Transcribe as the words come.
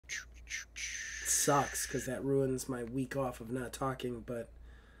sucks because that ruins my week off of not talking, but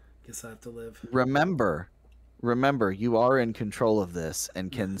guess I have to live. Remember, you are in control of this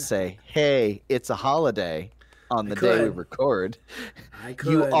and can say, hey, it's a holiday on the day we record. I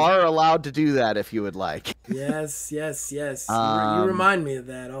could. You are allowed to do that if you would like. Yes. You remind me of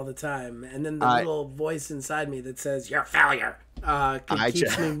that all the time. And then the little voice inside me that says, you're a failure.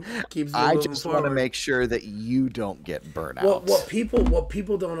 Keeps me I just want to make sure that you don't get burnt out. What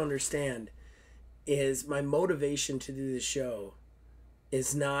people don't understand is my motivation to do this show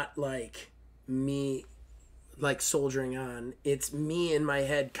is not like me like soldiering on. It's me in my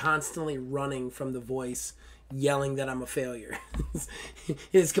head constantly running from the voice yelling that I'm a failure.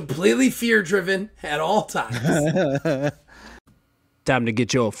 It's completely fear driven at all times. Time to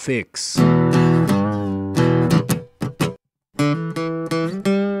get your fix.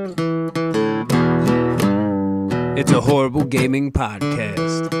 It's a horrible gaming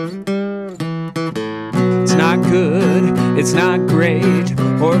podcast. It's not good, it's not great.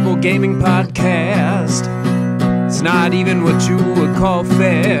 Horrible gaming podcast. It's not even what you would call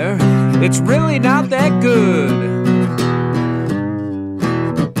fair. It's really not that good.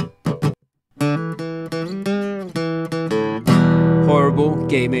 Horrible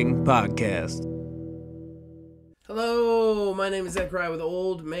Gaming Podcast. Hello, my name is Zachariah with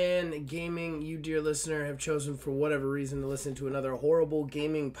Old Man Gaming. You, dear listener, have chosen for whatever reason to listen to another Horrible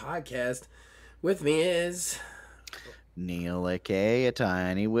Gaming Podcast. With me is Neil, a.k.a. a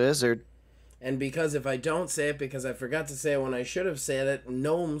tiny wizard. And because if I don't say it, because I forgot to say it when I should have said it,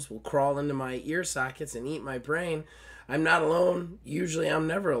 gnomes will crawl into my ear sockets and eat my brain. I'm not alone. Usually I'm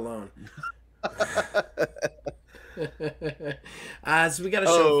never alone. So we got a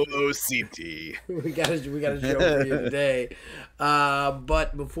show. OCT. we got a show for you today.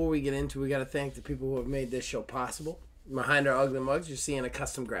 But before we get into it, we got to thank the people who have made this show possible. Behind our ugly mugs, you're seeing a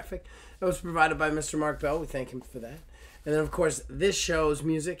custom graphic that was provided by Mr. Mark Bell. We thank him for that. And then, of course, this show's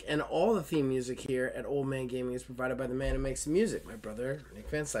music and all the theme music here at Old Man Gaming is provided by the man who makes the music, my brother, Nick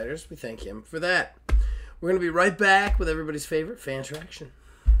Van Siders. We thank him for that. We're going to be right back with everybody's favorite fan traction.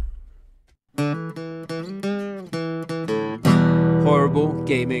 Horrible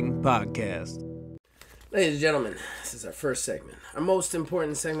Gaming Podcast. Ladies and gentlemen, this is our first segment. Our most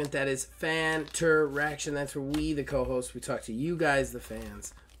important segment, that is fan interaction. That's where we, the co-hosts, we talk to you guys, the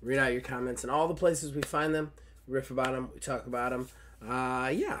fans. Read out your comments in all the places we find them. Riff about them, we talk about them.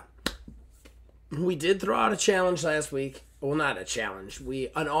 Yeah. We did throw out a challenge last week. Well, not a challenge.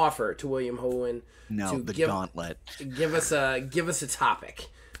 An offer to William Hohen gauntlet. Give us a topic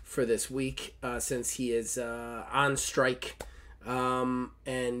for this week, since he is on strike,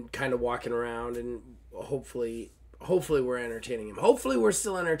 and kind of walking around, and hopefully we're entertaining him. Hopefully we're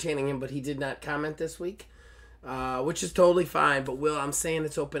still entertaining him, but he did not comment this week, which is totally fine. But I'm saying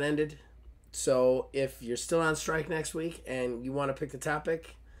it's open-ended. So if you're still on strike next week and you want to pick the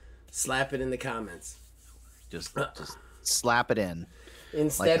topic, slap it in the comments. Just slap it in.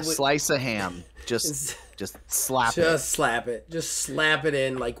 Instead, like a slice of ham. Just slap it. Just slap it. Just slap it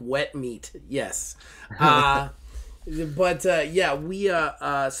in like wet meat. Yes. So instead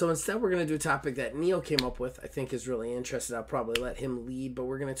we're going to do a topic that Neil came up with. I think is really interesting. I'll probably let him lead, but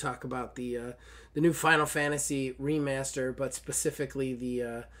we're going to talk about the new Final Fantasy remaster, but specifically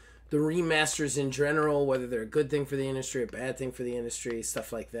the remasters in general, whether they're a good thing for the industry, a bad thing for the industry,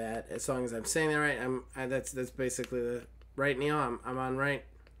 stuff like that. As long as I'm saying that right, that's basically the right, Neil. I'm on right.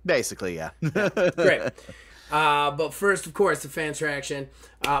 Basically, yeah. Great. But first, of course, the fan traction.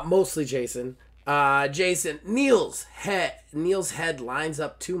 Mostly Jason. Neil's head lines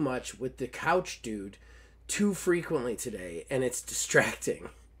up too much with the couch dude too frequently today, and it's distracting.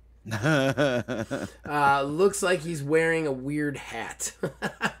 Looks like he's wearing a weird hat.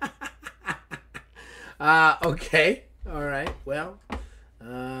 Okay. All right. Well,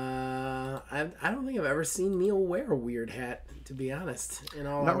 I don't think I've ever seen Neil wear a weird hat, to be honest.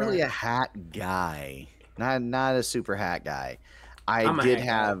 Not really a hat guy. Not a super hat guy.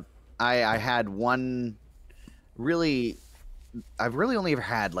 I had one really. I've really only ever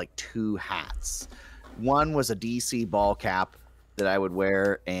had like two hats. One was a DC ball cap that I would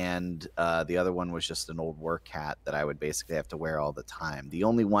wear, and the other one was just an old work hat that I would basically have to wear all the time. The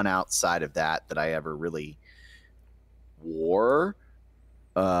only one outside of that I ever really wore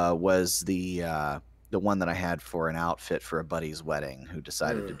was the one that I had for an outfit for a buddy's wedding who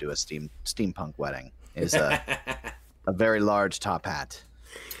decided to do a steampunk wedding. Is a very large top hat.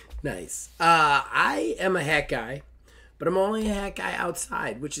 Nice. I am a hat guy, but I'm only a hat guy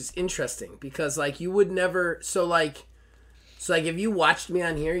outside, which is interesting because you would never. So if you watched me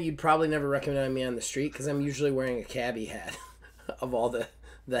on here, you'd probably never recognize me on the street because I'm usually wearing a cabbie hat of all the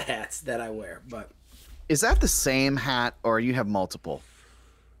the hats that I wear. But is that the same hat, or you have multiple?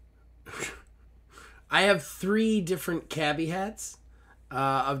 I have 3 different cabbie hats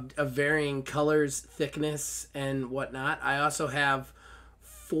of varying colors, thickness, and whatnot. I also have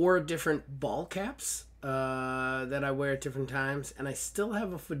 4 different ball caps that I wear at different times, and I still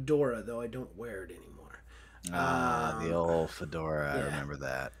have a fedora, though I don't wear it anymore. The old fedora. Yeah. I remember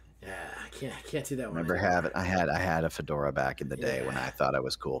that. Yeah, I can't do that one. I had a fedora back in the day when I thought I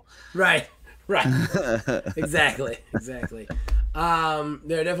was cool. Right. Exactly. There are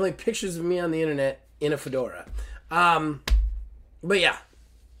definitely pictures of me on the internet in a fedora. But yeah,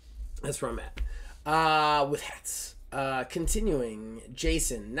 that's where I'm at. With hats. Continuing,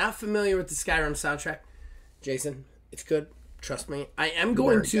 Jason, not familiar with the Skyrim soundtrack. Jason, it's good. Trust me. I am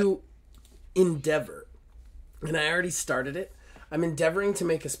going to endeavor, and I already started it. I'm endeavoring to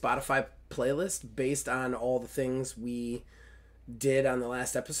make a Spotify playlist based on all the things we did on the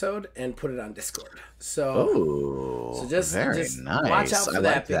last episode and put it on Discord. So just nice. Watch out for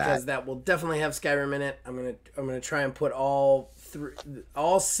that, because that will definitely have Skyrim in it. I'm gonna try and put all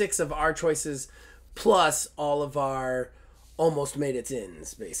 6 of our choices plus all of our almost made its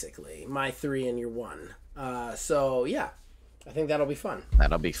ins, basically. My 3 and your 1. So yeah, I think that'll be fun.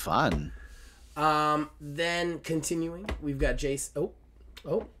 Then continuing, we've got Jace.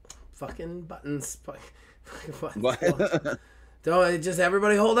 Oh, fucking buttons. Fucking buttons. Don't just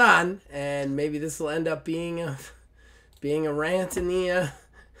everybody hold on, and maybe this will end up being a rant in the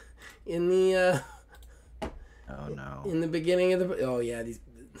oh no, in the beginning of the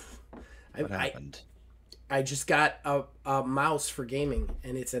what happened? I just got a mouse for gaming,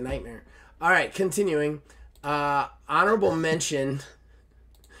 and it's a nightmare. All right, continuing. Honorable mention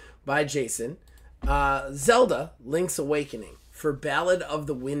by Jason. Zelda Link's Awakening for Ballad of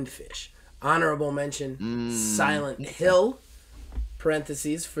the Windfish. Honorable mention. Silent Hill.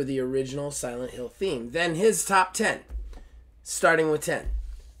 Parentheses for the original Silent Hill theme. Then his top 10. Starting with 10.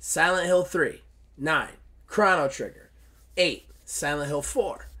 Silent Hill 3. 9. Chrono Trigger. 8. Silent Hill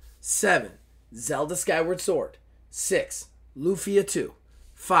 4. 7. Zelda Skyward Sword. 6. Lufia 2.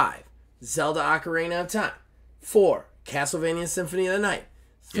 5. Zelda Ocarina of Time. 4. Castlevania Symphony of the Night.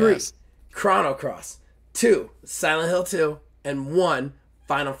 3. Chrono Cross. 2. Silent Hill 2. And 1.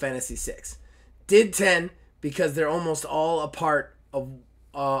 Final Fantasy 6. Did 10 because they're almost all a part of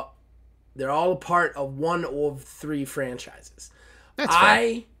one of 3 franchises. That's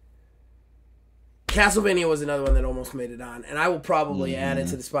fair. Castlevania was another one that almost made it on, and I will probably add it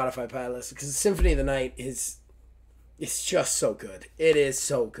to the Spotify playlist because Symphony of the Night it's just so good. It is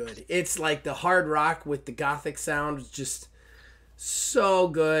so good. It's like the hard rock with the gothic sound. It's just so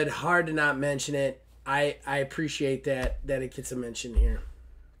good. Hard to not mention it. I appreciate that it gets a mention here.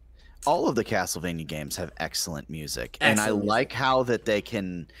 All of the Castlevania games have excellent music, and I like how that they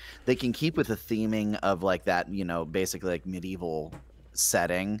can keep with the theming of like that, basically like medieval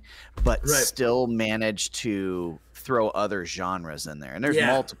setting, but still manage to throw other genres in there. And there's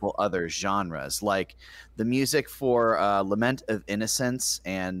multiple other genres, like the music for Lament of Innocence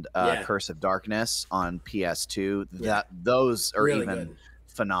and Curse of Darkness on PS2. Those are really even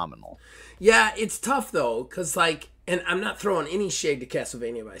phenomenal. Yeah, it's tough though, because and I'm not throwing any shade to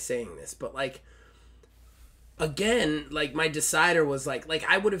Castlevania by saying this, but again, my decider was like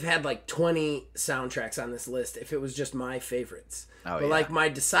I would have had 20 soundtracks on this list if it was just my favorites. My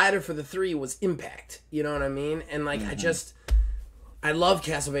decider for the 3 was Impact. You know what I mean? And I love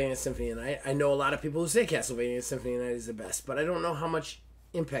Castlevania Symphony of the Night. I know a lot of people who say Castlevania Symphony of the Night is the best, but I don't know how much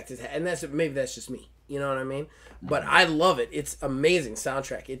impact it had. And maybe that's just me. You know what I mean? But I love it. It's amazing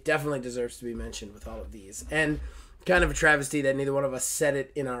soundtrack. It definitely deserves to be mentioned with all of these. And kind of a travesty that neither one of us said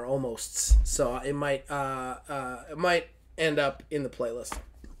it in our almosts. So it might end up in the playlist.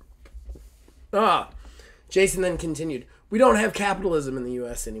 Jason then continued. We don't have capitalism in the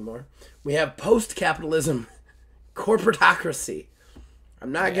U.S. anymore. We have post-capitalism corporatocracy.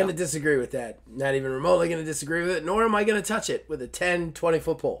 I'm not going to disagree with that. Not even remotely going to disagree with it, nor am I going to touch it with a 10,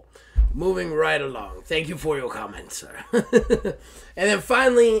 20-foot pole. Moving right along. Thank you for your comments, sir. And then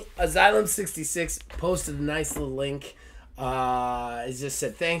finally, Asylum66 posted a nice little link. It just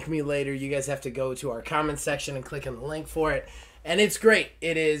said, thank me later. You guys have to go to our comment section and click on the link for it. And it's great.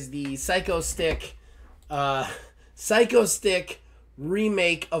 It is the Psycho Stick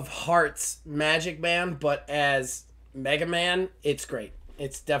remake of Heart's Magic Man, but as Mega Man. It's great.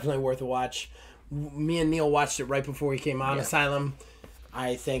 It's definitely worth a watch. Me and Neil watched it right before he came on Asylum.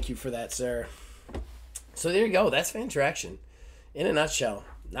 I thank you for that, sir. So there you go. That's Fanteraction. In a nutshell.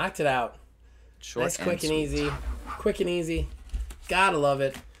 Knocked it out. Short nice, quick and easy. Quick and easy. Gotta love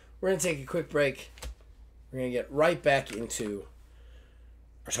it. We're going to take a quick break. We're going to get right back into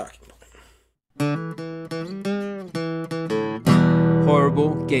our talking point.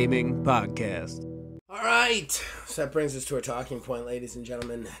 Horrible Gaming Podcast. All right, so that brings us to our talking point, ladies and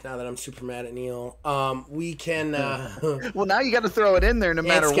gentlemen. Now that I'm super mad at Neil, we can. Well, now you got to throw it in there no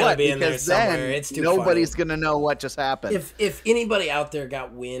matter what, be in there because somewhere. then It's too nobody's funny. gonna know what just happened. If anybody out there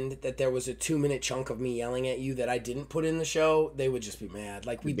got wind that there was a 2-minute chunk of me yelling at you that I didn't put in the show, they would just be mad.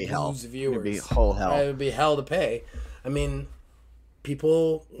 Like, we'd lose viewers. It'd be whole hell. It would be hell to pay. I mean,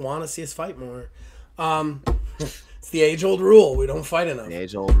 people want to see us fight more. It's the age-old rule. We don't fight enough. The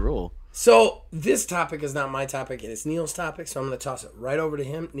age-old rule. So this topic is not my topic. It is Neil's topic, so I'm going to toss it right over to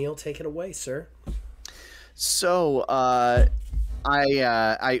him. Neil, take it away, sir. So I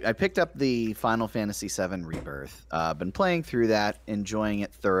picked up the Final Fantasy VII Rebirth. Been playing through that, enjoying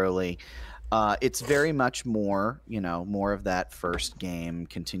it thoroughly. It's very much more of that first game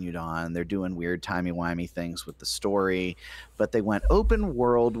continued on. They're doing weird timey-wimey things with the story, but they went open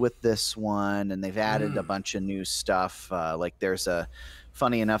world with this one, and they've added a bunch of new stuff. Like there's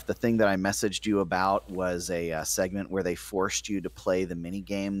funny enough, the thing that I messaged you about was a segment where they forced you to play the mini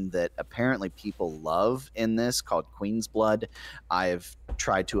game that apparently people love in this, called Queen's Blood. I've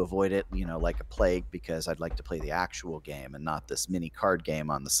tried to avoid it, like a plague, because I'd like to play the actual game and not this mini card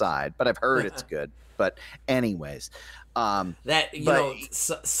game on the side. But I've heard it's good. But anyways,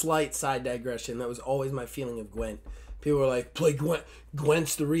 slight side digression. That was always my feeling of Gwent. People were like, play Gwent.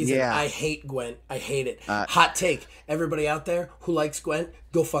 Gwent's the reason. Yeah. I hate Gwent. I hate it. Hot take. Everybody out there who likes Gwent,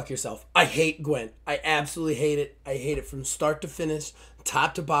 go fuck yourself. I hate Gwent. I absolutely hate it. I hate it from start to finish,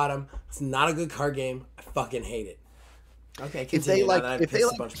 top to bottom. It's not a good card game. I fucking hate it. Okay, continue. If they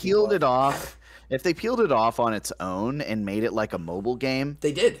peeled it off, if they peeled it off on its own and made it like a mobile game,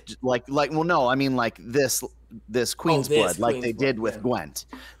 they did. This Queen's Blood, like they did with Gwent,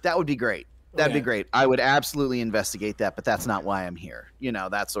 that would be great. That'd be great. I would absolutely investigate that, but that's not why I'm here.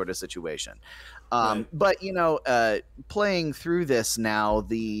 That sort of situation. Right. But playing through this now,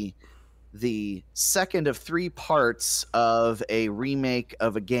 the second of 3 parts of a remake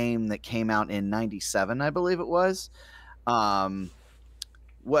of a game that came out in '97, I believe it was. There's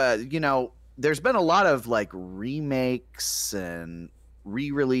been a lot of like remakes and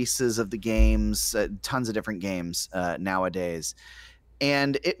re-releases of the games, tons of different games nowadays.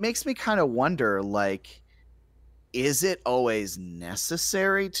 And it makes me kind of wonder, like, is it always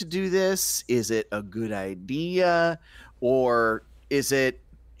necessary to do this? Is it a good idea? Or is it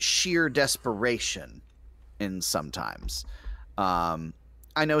sheer desperation in sometimes?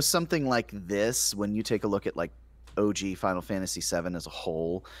 I know something like this, when you take a look at, like, OG Final Fantasy VII as a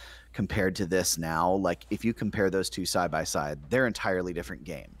whole compared to this now, like, if you compare those two side by side, they're entirely different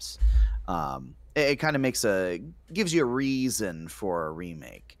games. It kind of gives you a reason for a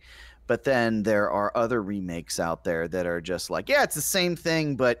remake. But then there are other remakes out there that are just like, yeah, it's the same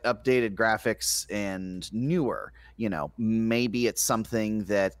thing, but updated graphics and newer. Maybe it's something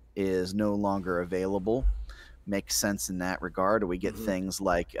that is no longer available. Makes sense in that regard. Or we get things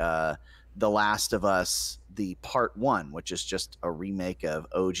like The Last of Us, the Part 1, which is just a remake of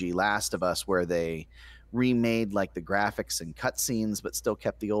OG Last of Us, where they remade like the graphics and cutscenes, but still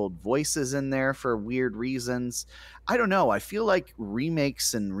kept the old voices in there for weird reasons. I don't know. I feel like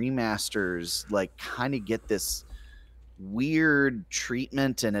remakes and remasters like kind of get this weird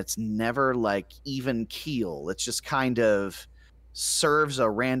treatment, and it's never like even keel. It's just kind of serves a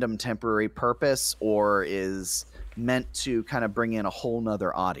random temporary purpose or is meant to kind of bring in a whole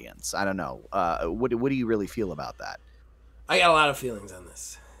nother audience. I don't know. What do you really feel about that? I got a lot of feelings on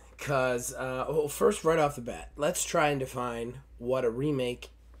this. Because, first, right off the bat, let's try and define what a remake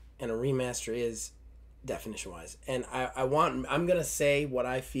and a remaster is, definition-wise. And I'm going to say what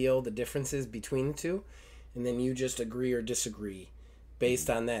I feel the difference is between the two, and then you just agree or disagree based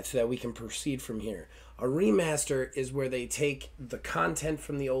on that so that we can proceed from here. A remaster is where they take the content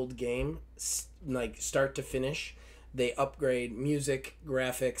from the old game, like start to finish. They upgrade music,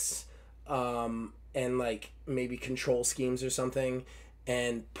 graphics, and like maybe control schemes or something,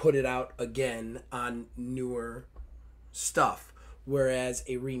 and put it out again on newer stuff. Whereas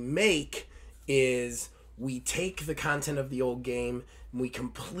a remake is we take the content of the old game and we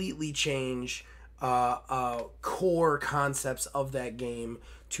completely change core concepts of that game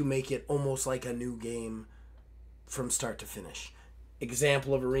to make it almost like a new game from start to finish.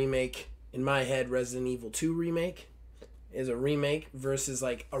 Example of a remake, in my head, Resident Evil 2 remake is a remake versus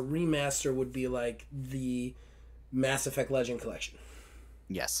like a remaster would be like the Mass Effect Legend Collection.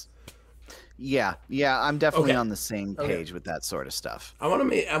 Yes. Yeah, I'm definitely on the same page with that sort of stuff. I want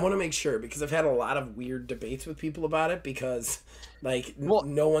to make sure, because I've had a lot of weird debates with people about it, because like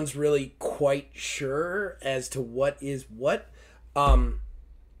no one's really quite sure as to what is what.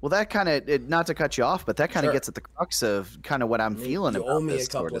 Well, that kind of, not to cut you off, but that kind of gets at the crux of kind of what I'm feeling about this. You owe me a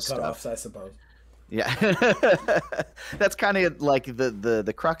couple of cutoffs, I suppose. Yeah. That's kind of like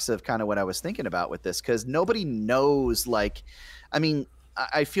the crux of kind of what I was thinking about with this, because nobody knows, like, I mean,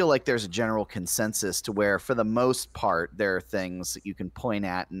 I feel like there's a general consensus to where, for the most part, there are things that you can point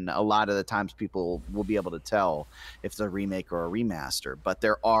at, and a lot of the times people will be able to tell if it's a remake or a remaster. But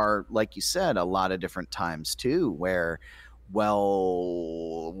there are, like you said, a lot of different times too where,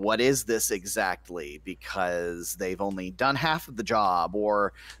 well, what is this exactly? Because they've only done half of the job,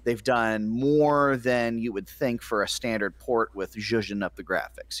 or they've done more than you would think for a standard port with zhuzhing up the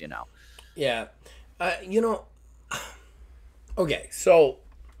graphics, you know? Yeah. Okay, so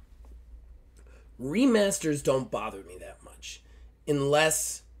remasters don't bother me that much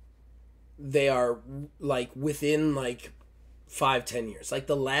unless they are like within like 5-10 years. Like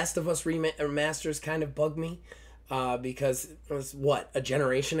the Last of Us remasters kind of bug me because it was a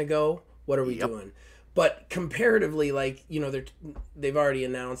generation ago. What are we doing? But comparatively, like, you know, they've already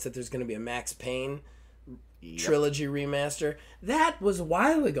announced that there's going to be a Max Payne trilogy remaster. That was a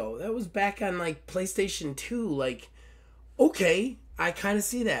while ago. That was back on like PlayStation 2. Like, okay, I kind of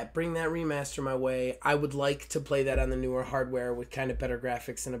see that. Bring that remaster my way. I would like to play that on the newer hardware with kind of better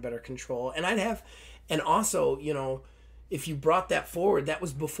graphics and a better control. And also, you know, if you brought that forward, that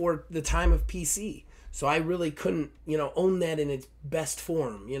was before the time of PC. So I really couldn't, you know, own that in its best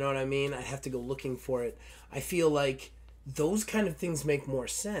form. You know what I mean? I'd have to go looking for it. I feel like those kind of things make more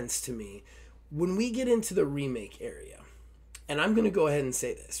sense to me. When we get into the remake area, and I'm going to go ahead and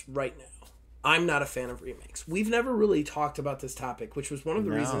say this right now, I'm not a fan of remakes. We've never really talked about this topic, which was one of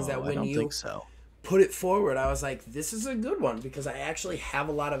the reasons that when you put it forward, I was like, this is a good one, because I actually have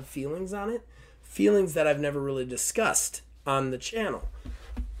a lot of feelings on it. Feelings that I've never really discussed on the channel.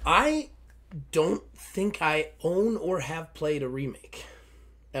 I don't think I own or have played a remake.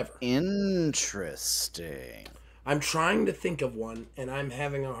 Ever. Interesting. I'm trying to think of one, and I'm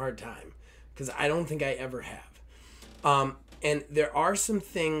having a hard time, because I don't think I ever have. And there are some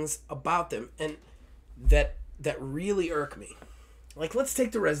things about them and that really irk me. Like, let's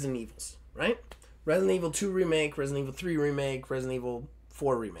take the Resident Evils, right? Resident Evil 2 remake, Resident Evil 3 remake, Resident Evil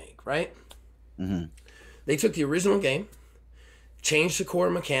 4 remake, right? Mm-hmm. They took the original game, changed the core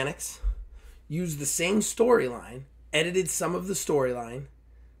mechanics, used the same storyline, edited some of the storyline,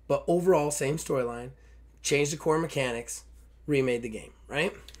 but overall same storyline, changed the core mechanics, remade the game,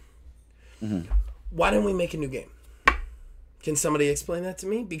 right? Mm-hmm. Why didn't we make a new game? Can somebody explain that to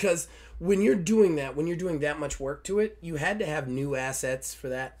me? Because when you're doing that, when you're doing that much work to it, you had to have new assets for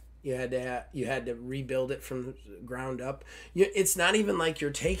that. You had to rebuild it from the ground up. It's not even like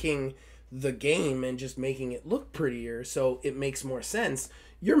you're taking the game and just making it look prettier so it makes more sense.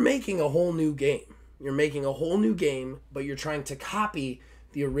 You're making a whole new game. You're making a whole new game, but you're trying to copy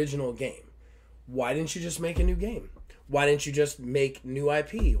the original game. Why didn't you just make a new game? Why didn't you just make new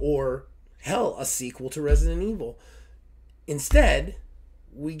IP, or hell, a sequel to Resident Evil? Instead,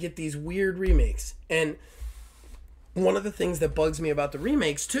 we get these weird remakes. And one of the things that bugs me about the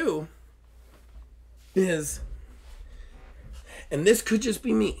remakes, too, is, and this could just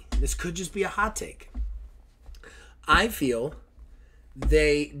be me, this could just be a hot take, I feel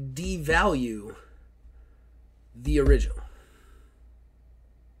they devalue the original.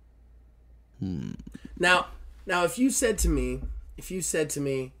 Now, if you said to me,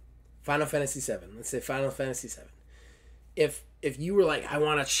 Final Fantasy VII, let's say Final Fantasy VII, if you were like, I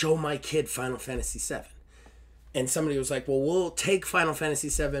want to show my kid Final Fantasy VII, and somebody was like, well, we'll take Final Fantasy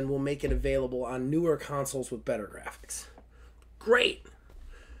VII, we'll make it available on newer consoles with better graphics. Great.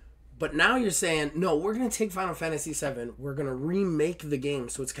 But now you're saying, no, we're going to take Final Fantasy VII, we're going to remake the game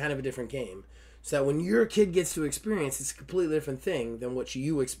so it's kind of a different game, so that when your kid gets to experience, it's a completely different thing than what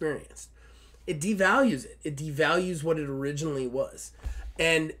you experienced. It devalues it. It devalues what it originally was.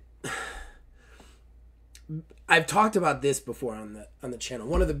 And I've talked about this before on the channel.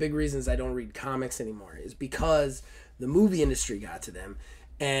 One of the big reasons I don't read comics anymore is because the movie industry got to them,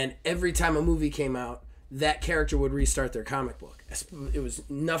 and every time a movie came out, that character would restart their comic book. It was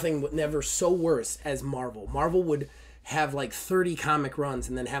never so worse as Marvel. Marvel would have like 30 comic runs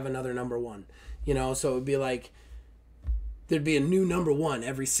and then have another number one. You know, so it would be like there'd be a new number one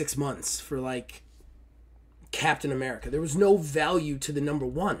every 6 months for like Captain America. There was no value to the number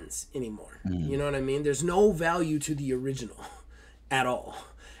ones anymore. You know what I mean? There's no value to the original at all.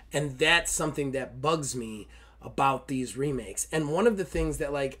 And that's something that bugs me about these remakes. And one of the things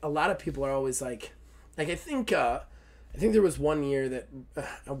that like a lot of people are always like I think there was one year that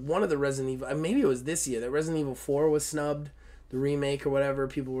one of the Resident Evil, maybe it was this year, that Resident Evil 4 was snubbed, the remake or whatever.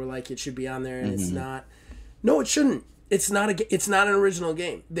 People were like, it should be on there, and it's not. No, it shouldn't. It's not an original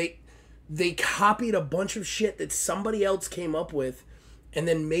game. They copied a bunch of shit that somebody else came up with, and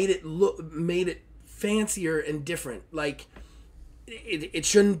then made it fancier and different. Like it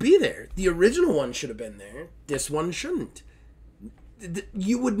shouldn't be there. The original one should have been there. This one shouldn't.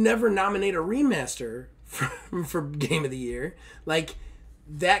 You would never nominate a remaster for Game of the Year. Like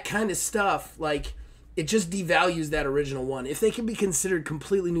that kind of stuff. Like it just devalues that original one. If they can be considered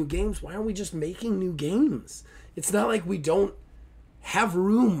completely new games, why aren't we just making new games? It's not like we don't have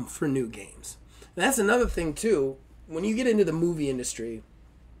room for new games. And that's another thing too. When you get into the movie industry,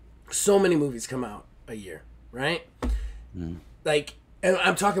 so many movies come out a year, right? Like, and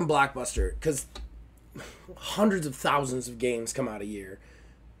I'm talking blockbuster because hundreds of thousands of games come out a year.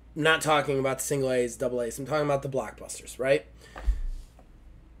 I'm not talking about the single A's, double A's. I'm talking about the blockbusters, right?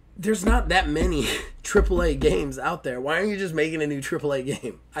 There's not that many AAA games out there. Why aren't you just making a new AAA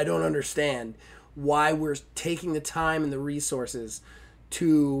game? I don't understand why we're taking the time and the resources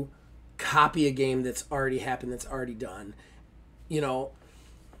to copy a game that's already happened, that's already done. You know,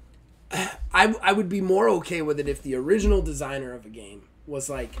 I would be more okay with it if the original designer of a game was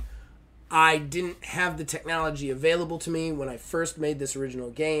like, I didn't have the technology available to me when I first made this original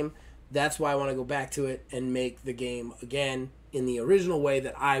game. That's why I want to go back to it and make the game again in the original way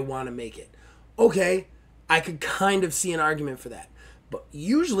that I want to make it. Okay, I could kind of see an argument for that. But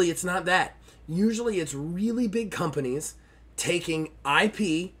usually it's not that. Usually it's really big companies taking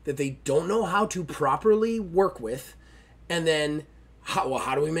IP that they don't know how to properly work with, and then,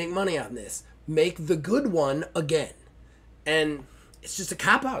 how do we make money on this? Make the good one again. And it's just a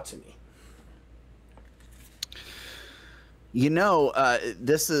cop-out to me. You know,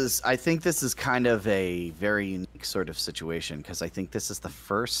 I think this is kind of a very unique sort of situation, because I think this is the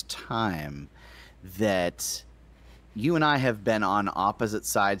first time that you and I have been on opposite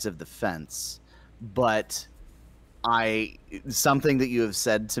sides of the fence, but something that you have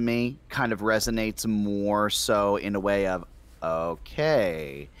said to me kind of resonates more so in a way of,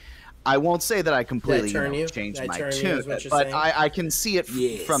 okay, I won't say that I completely changed my tune, but I can see it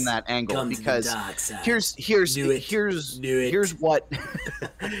from that angle, because here's what do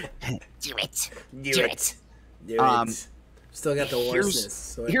it. Still got the hoarseness.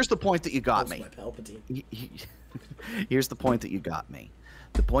 So here's the point that you got me. Here's the point that you got me.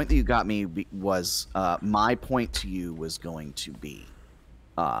 The point that you got me was my point to you was going to be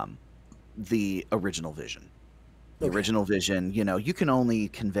the original vision. The original vision, you know, you can only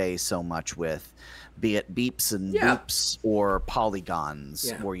convey so much with, be it beeps and boops or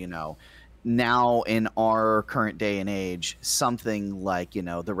polygons, or, you know, now in our current day and age, something like, you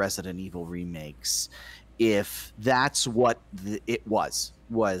know, the Resident Evil remakes, if that's what it was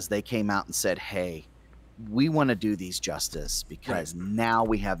they came out and said, hey, we want to do these justice, because now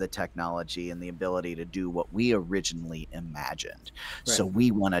we have the technology and the ability to do what we originally imagined. So we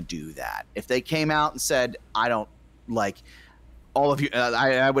want to do that. If they came out and said, I don't like all of you,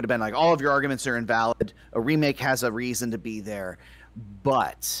 I would have been like, all of your arguments are invalid. A remake has a reason to be there.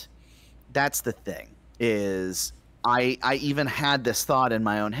 But that's the thing, is I even had this thought in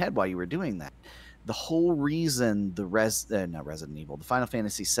my own head while you were doing that. The whole reason the Final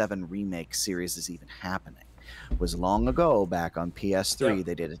Fantasy VII Remake series is even happening was long ago, back on PS3,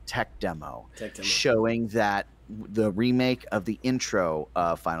 they did a tech demo showing that the remake of the intro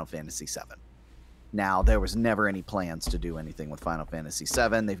of Final Fantasy VII. Now, there was never any plans to do anything with Final Fantasy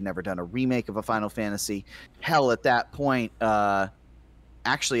VII. They've never done a remake of a Final Fantasy. Hell, at that point,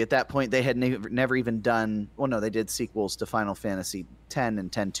 actually, at that point, they had never even done... Well, no, they did sequels to Final Fantasy X and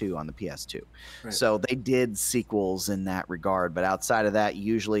X-2 on the PS2. So they did sequels in that regard. But outside of that,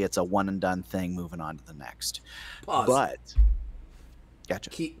 usually it's a one-and-done thing, moving on to the next. Pause. But... Gotcha.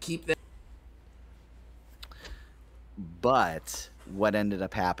 Keep that... But what ended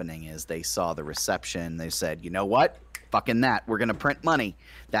up happening is they saw the reception. They said, you know what? Fucking that. We're going to print money.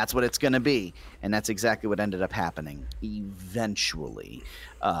 That's what it's going to be. And that's exactly what ended up happening. Eventually,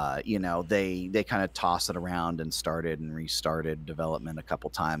 you know, they kind of tossed it around and started and restarted development a couple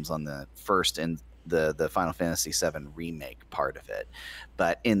times on the first and the Final Fantasy VII remake part of it.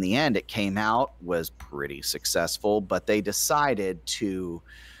 But in the end, it came out, was pretty successful, but they decided to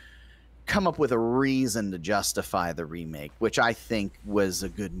come up with a reason to justify the remake, which I think was a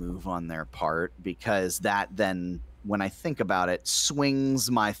good move on their part, because that then, when I think about it, swings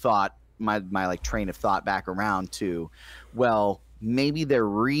my thought, my like train of thought back around to, well, maybe their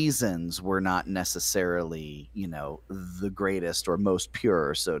reasons were not necessarily, you know, the greatest or most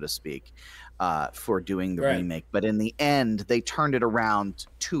pure, so to speak, for doing the remake. But in the end, they turned it around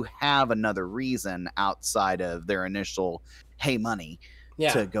to have another reason outside of their initial, hey, money.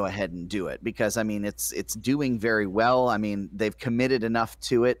 to go ahead and do it, because I mean it's doing very well. I mean, they've committed enough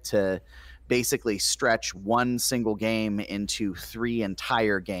to it to basically stretch one single game into 3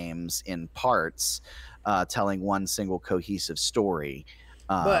 entire games in parts, telling one single cohesive story.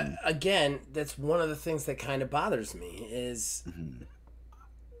 But again, that's one of the things that kind of bothers me is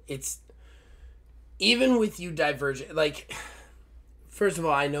it's even with you diverging. Like, first of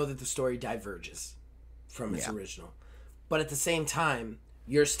all, I know that the story diverges from its original, but at the same time,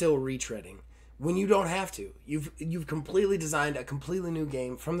 you're still retreading when you don't have to. You've completely designed a completely new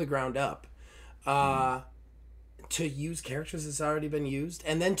game from the ground up, to use characters that's already been used,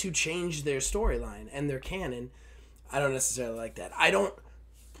 and then to change their storyline and their canon. I don't necessarily like that. I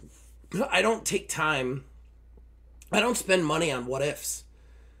don't take time. I don't spend money on what ifs,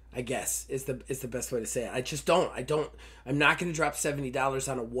 I guess is the best way to say it. I just don't. I'm not going to drop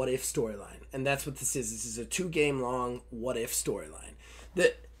 $70 on a what if storyline, and that's what this is. This is a 2-game long what if storyline.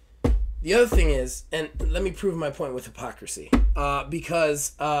 The other thing is, and let me prove my point with hypocrisy,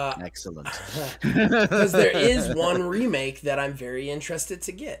 because excellent, because there is one remake that I'm very interested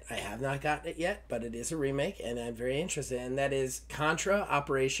to get. I have not gotten it yet, but it is a remake, and I'm very interested, and that is Contra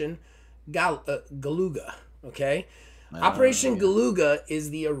Operation Galuga. Okay, Operation Galuga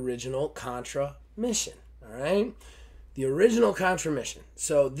is the original Contra mission. All right, the original Contra mission.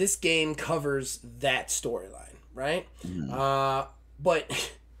 So this game covers that storyline, right?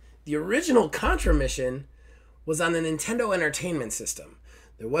 But the original Contra mission was on the Nintendo Entertainment System.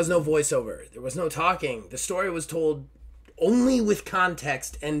 There was no voiceover. There was no talking. The story was told only with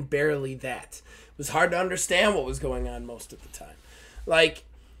context and barely that. It was hard to understand what was going on most of the time. Like,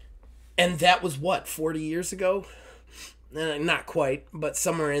 and that was what, 40 years ago? Not quite, but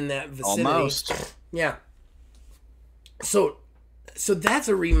somewhere in that vicinity. Almost. Yeah. So that's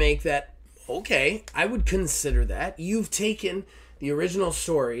a remake that, okay, I would consider that. You've taken the original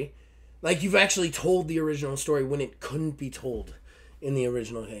story, like you've actually told the original story when it couldn't be told in the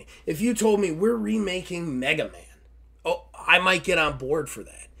original game. If you told me we're remaking Mega Man, oh, I might get on board for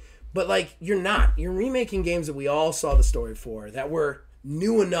that. But like, you're not. You're remaking games that we all saw the story for, that were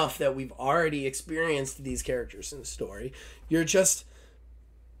new enough that we've already experienced these characters in the story. You're just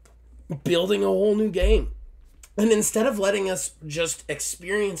building a whole new game. And instead of letting us just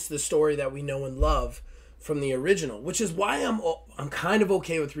experience the story that we know and love from the original, which is why I'm kind of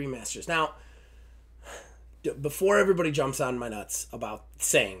okay with remasters. Now, before everybody jumps on my nuts about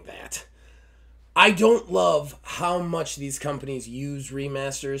saying that, I don't love how much these companies use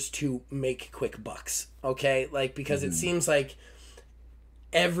remasters to make quick bucks, okay? Like, because it seems like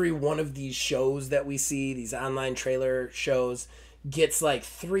every one of these shows that we see, these online trailer shows, gets like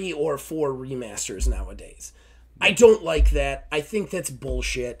 3 or 4 remasters nowadays. I don't like that. I think that's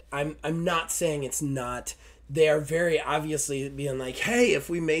bullshit. I'm not saying it's not. They are very obviously being like, hey, if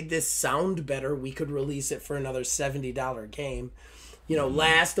we made this sound better, we could release it for another $70 game. You know,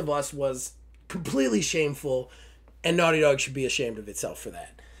 Last of Us was completely shameful, and Naughty Dog should be ashamed of itself for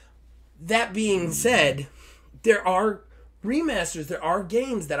that. That being said, there are remasters, there are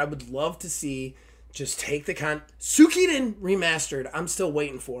games that I would love to see just take the Suikoden remastered, I'm still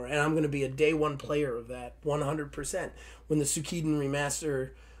waiting for, and I'm going to be a day one player of that 100% when the Suikoden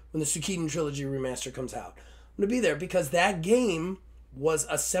trilogy remaster comes out. I'm going to be there because that game was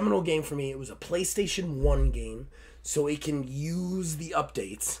a seminal game for me. It was a PlayStation 1 game, so it can use the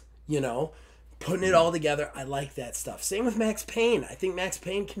updates, you know, putting it all together. I like that stuff. Same with Max Payne. I think Max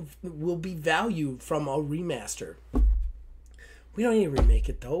Payne will be valued from a remaster. We don't need to remake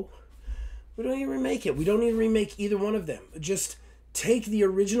it, though. We don't need to remake it. We don't need to remake either one of them. Just take the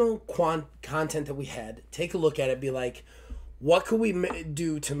original content that we had, take a look at it, be like, what could we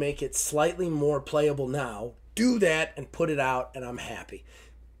do to make it slightly more playable now? Do that and put it out, and I'm happy.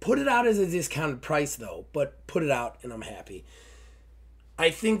 Put it out as a discounted price, though, but put it out, and I'm happy. I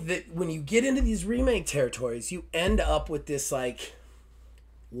think that when you get into these remake territories, you end up with this, like,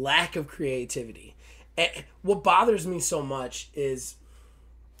 lack of creativity. And what bothers me so much is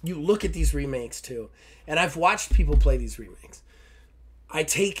you look at these remakes too, and I've watched people play these remakes. I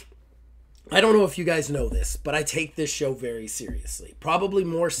don't know if you guys know this, but I take this show very seriously. Probably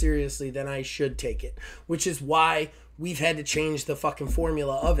more seriously than I should take it, which is why we've had to change the fucking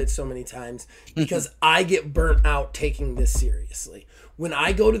formula of it so many times, because I get burnt out taking this seriously. When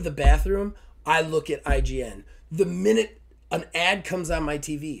I go to the bathroom, I look at IGN. The minute an ad comes on my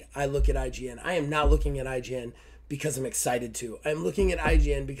TV, I look at IGN. I am not looking at IGN because I'm excited to. I'm looking at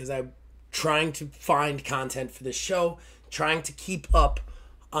IGN because I'm trying to find content for this show, trying to keep up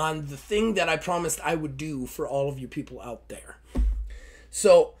on the thing that I promised I would do for all of you people out there.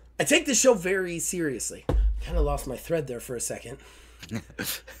 So I take this show very seriously. Kind of lost my thread there for a second. When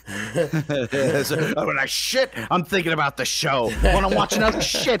I shit, I'm thinking about the show. When I'm watching other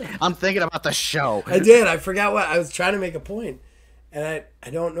shit, I'm thinking about the show. I did. I forgot what I was trying to make a point, and I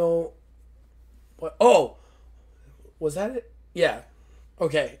don't know what. Oh, was that it? Yeah.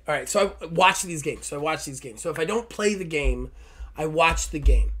 Okay. All right. So I watch these games. So if I don't play the game, I watch the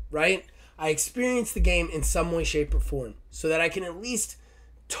game. Right. I experience the game in some way, shape, or form, so that I can at least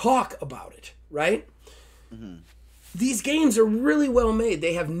talk about it. Right. Mm-hmm. These games are really well made.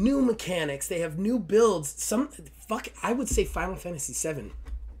 They have new mechanics. They have new builds. I would say Final Fantasy VII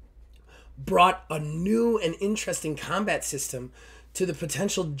brought a new and interesting combat system to the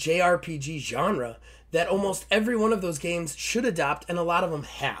potential JRPG genre that almost every one of those games should adopt, and a lot of them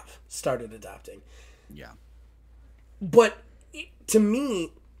have started adopting. Yeah. But to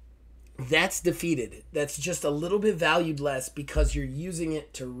me, that's defeated. That's just a little bit valued less because you're using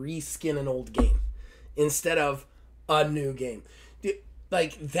it to reskin an old game instead of a new game.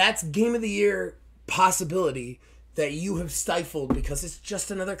 Like, that's Game of the Year possibility that you have stifled because it's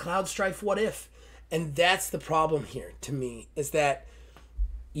just another Cloud Strife what if. And that's the problem here to me, is that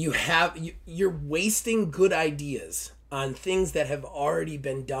you're wasting good ideas on things that have already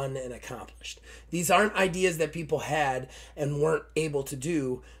been done and accomplished. These aren't ideas that people had and weren't able to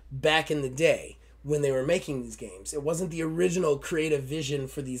do back in the day when they were making these games. It wasn't the original creative vision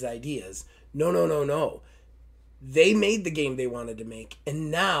for these ideas. No. They made the game they wanted to make, and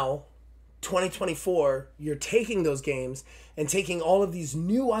now 2024, you're taking those games and taking all of these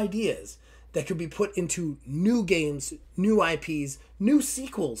new ideas that could be put into new games, new IPs, new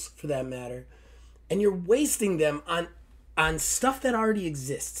sequels for that matter, and you're wasting them on stuff that already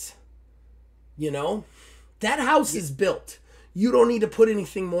exists. You know? That house is built. You don't need to put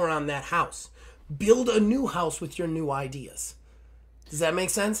anything more on that house. Build a new house with your new ideas. Does that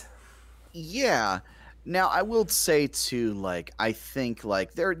make sense? Yeah. Now, I will say, too, like, I think,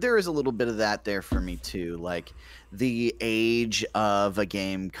 like, there is a little bit of that there for me, too. Like, the age of a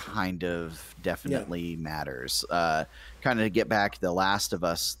game kind of definitely matters. Kind of to get back to the Last of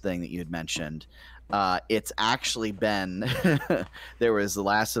Us thing that you had mentioned, it's actually been, there was The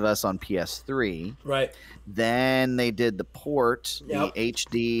Last of Us on PS3. Right. Then they did the port, the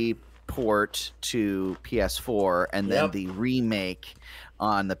HD port to PS4, and then the remake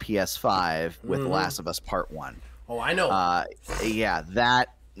on the PS5 with The Last of Us Part 1. Oh, I know. Yeah, that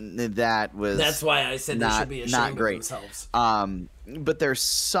was... That's why I said they should be ashamed of themselves. But there's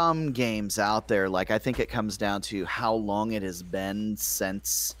some games out there, like, I think it comes down to how long it has been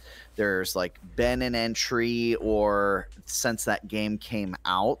since there's, like, been an entry, or since that game came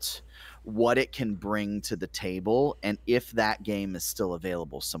out, what it can bring to the table, and if that game is still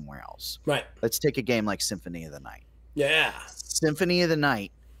available somewhere else. Right. Let's take a game like Symphony of the Night. Yeah. Symphony of the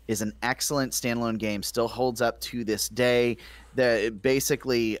Night is an excellent standalone game, still holds up to this day.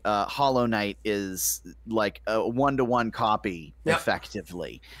 Basically, Hollow Knight is like a one-to-one copy,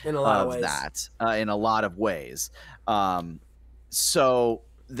 effectively, in a lot of ways. that, in a lot of ways. So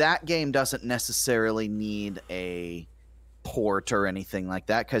that game doesn't necessarily need a port or anything like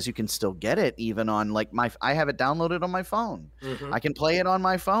that, because you can still get it even on, like, I have it downloaded on my phone. I can play it on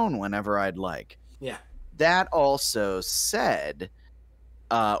my phone whenever I'd like. Yeah. That also said,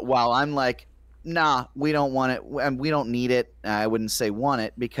 while I'm like, nah, we don't want it, and we don't need it, I wouldn't say want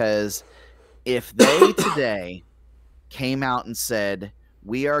it, because if they today came out and said,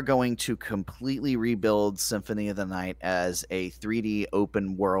 we are going to completely rebuild Symphony of the Night as a 3D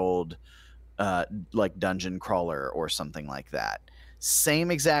open world, like dungeon crawler or something like that,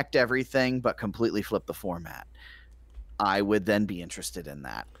 same exact everything, but completely flip the format, I would then be interested in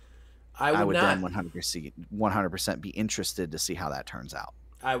that. I would then 100% be interested to see how that turns out.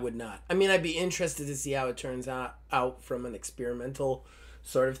 I would not. I mean, I'd be interested to see how it turns out from an experimental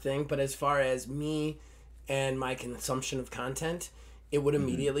sort of thing. But as far as me and my consumption of content, it would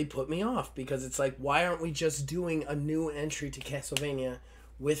immediately put me off, because it's like, why aren't we just doing a new entry to Castlevania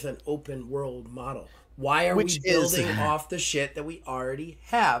with an open world model? Why are we building off the shit that we already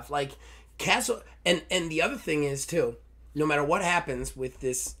have? Like, and the other thing is, too, no matter what happens with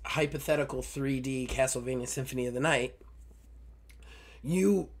this hypothetical 3D Castlevania Symphony of the Night,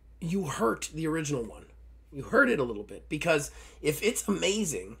 you hurt the original one. You hurt it a little bit, because if it's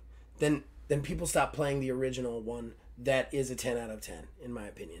amazing, then people stop playing the original one. That is a 10 out of 10, in my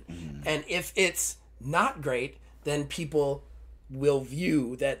opinion. And if it's not great, then people will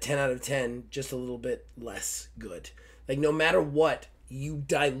view that 10 out of 10 just a little bit less good. Like, no matter what, you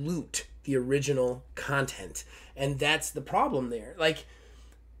dilute the original content. And that's the problem there. Like,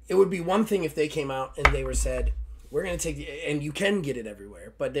 it would be one thing if they came out and they were said, we're going to take and you can get it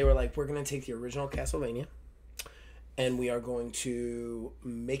everywhere, but they were like, we're going to take the original Castlevania and we are going to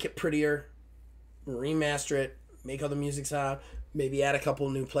make it prettier, remaster it, make all the music sound, maybe add a couple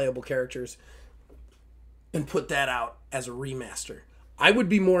new playable characters, and put that out as a remaster. I would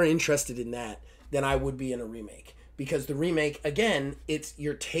be more interested in that than I would be in a remake, because the remake, again,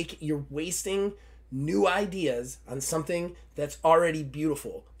 you're wasting new ideas on something that's already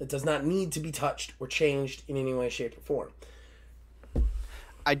beautiful, that does not need to be touched or changed in any way, shape, or form.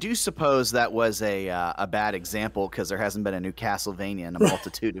 I do suppose that was a bad example, because there hasn't been a new Castlevania in a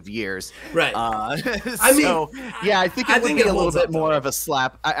multitude of years. Right. I think it would be a little bit more of a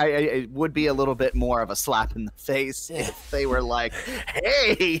slap. It would be a little bit more of a slap in the face if they were like,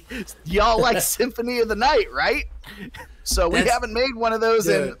 "Hey, y'all like Symphony of the Night, right? So we haven't made one of those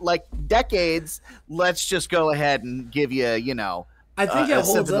in like decades. Let's just go ahead and give you, I think it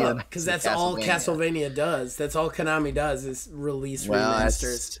holds up, because that's all Castlevania does. That's all Konami does, is release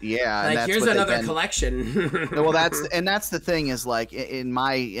remasters. That's here's another collection. Well, that's the thing, is like in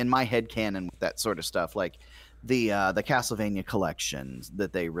my headcanon with that sort of stuff, like the Castlevania collections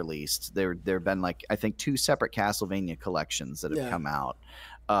that they released. There've been like, I think, 2 separate Castlevania collections that have come out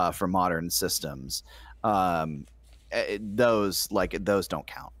for modern systems. Those don't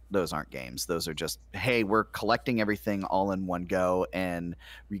count. Those aren't games. Those are just, hey, we're collecting everything all in one go and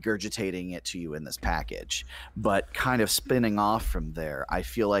regurgitating it to you in this package. But kind of spinning off from there, I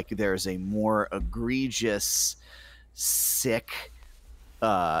feel like there's a more egregious, sick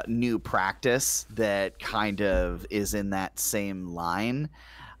new practice that kind of is in that same line,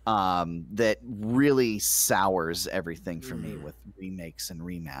 that really sours everything for me with remakes and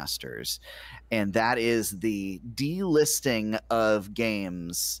remasters. And that is the delisting of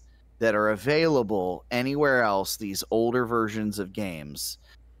games that are available anywhere else, these older versions of games,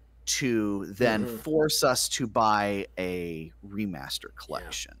 to then force us to buy a remaster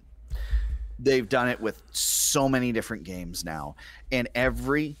collection. They've done it with so many different games now, and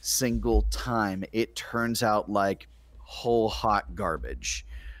every single time it turns out like whole hot garbage.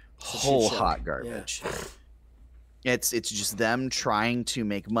 It's just them trying to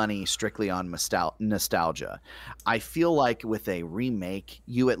make money strictly on nostalgia. I feel like with a remake,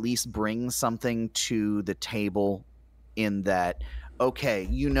 you at least bring something to the table, in that, okay,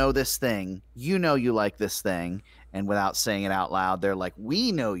 this thing, you like this thing, and without saying it out loud, they're like,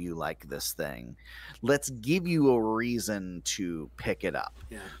 we know you like this thing. Let's give you a reason to pick it up.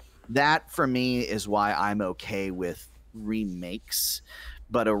 Yeah. That, for me, is why I'm okay with remakes.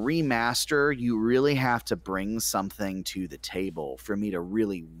 But a remaster, you really have to bring something to the table for me to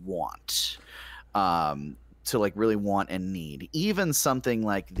really want, really want and need. Even something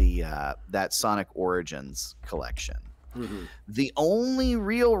like that Sonic Origins collection. The only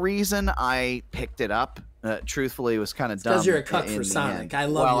real reason I picked it up, truthfully, was kind of dumb. Because you're a cuck for Sonic. I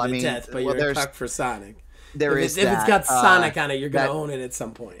love you to death, but you're a cuck for Sonic. If it's got Sonic on it, you're going to own it at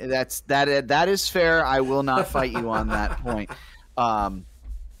some point. That is fair. I will not fight you on that point.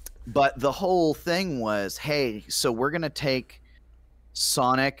 But the whole thing was, hey, so we're going to take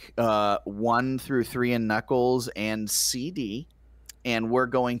Sonic 1 through 3 and Knuckles and CD, and we're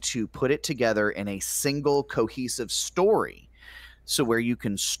going to put it together in a single cohesive story. So where you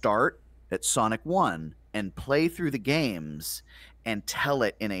can start at Sonic 1 and play through the games and tell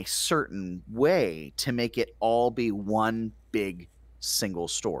it in a certain way to make it all be one big single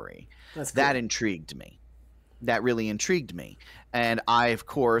story. That intrigued me. That really intrigued me. And I, of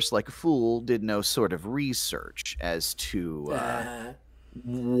course, like a fool, did no sort of research as to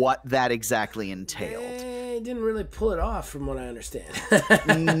what that exactly entailed. Didn't really pull it off, from what I understand.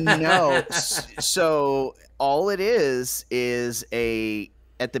 No. So all it is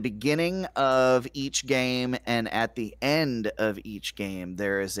at the beginning of each game and at the end of each game,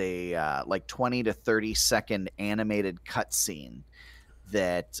 there is a 20 to 30 second animated cutscene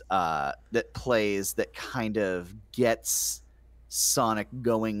that plays, that kind of gets Sonic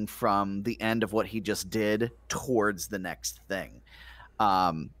going from the end of what he just did towards the next thing.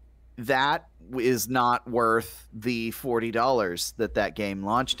 That is not worth the $40 that game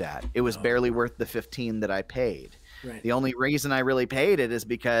launched at. It was barely worth the $15 that I paid. Right. The only reason I really paid it is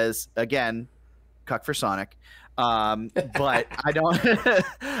because, again, cuck for Sonic. But I don't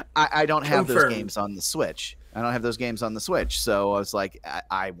have those games on the Switch. So I was like,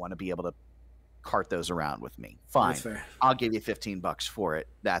 I want to be able to cart those around with me. Fine. That's fair. I'll give you $15 for it.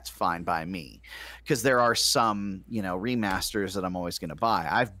 That's fine by me. Because there are some, remasters that I'm always going to buy.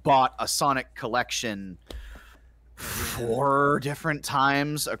 I've bought a Sonic collection 4 different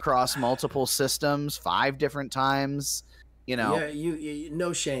times across multiple systems, 5 different times. Yeah, you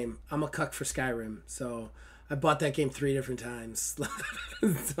no shame. I'm a cuck for Skyrim, so I bought that game 3 different times.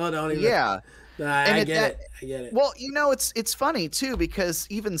 So don't even. Yeah. I get it. I get it. Well, it's funny too, because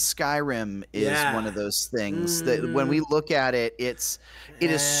even Skyrim is one of those things that when we look at it, it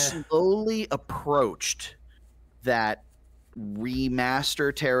is slowly approached that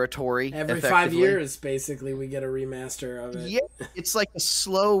remaster territory. Every 5 years, basically, we get a remaster of it. Yeah, it's like a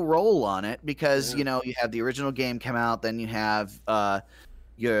slow roll on it because you have the original game come out, then you have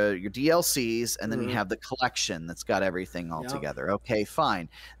your DLCs, and then you have the collection that's got everything all together. Okay, fine.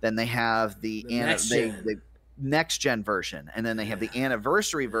 Then they have the next gen version, and then they have the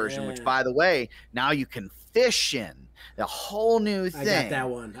anniversary version, which, by the way, now you can fish in a whole new thing. I got that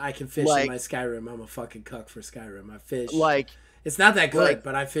one. I can fish in my Skyrim. I'm a fucking cuck for Skyrim. I fish. It's not that good,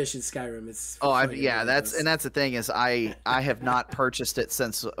 but I fish in Skyrim. It's that's the thing is I have not purchased it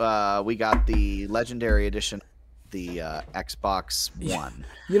since we got the Legendary Edition, the Xbox One.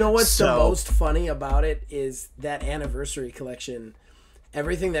 You know what's the most funny about it is that anniversary collection.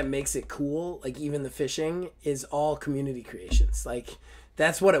 Everything that makes it cool, like even the fishing, is all community creations. Like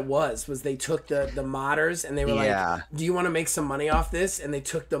that's what it was they took the modders and they were like, do you want to make some money off this? And they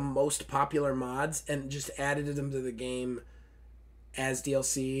took the most popular mods and just added them to the game as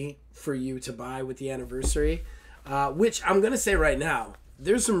DLC for you to buy with the anniversary. Which I'm going to say right now,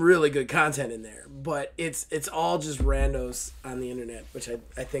 there's some really good content in there, but it's all just randos on the internet, which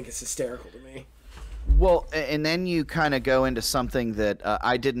I think is hysterical to me. Well, and then you kind of go into something that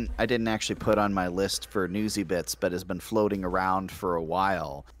I didn't actually put on my list for newsy bits, but has been floating around for a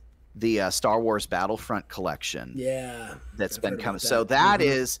while. The Star Wars Battlefront collection. Yeah, that's been coming. So that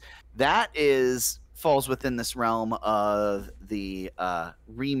is falls within this realm of the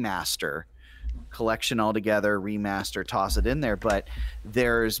remaster collection altogether. Remaster, toss it in there. But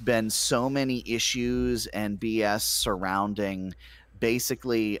there's been so many issues and BS surrounding.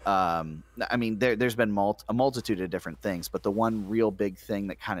 Basically, there's been a multitude of different things, but the one real big thing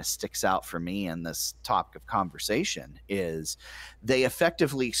that kind of sticks out for me in this topic of conversation is they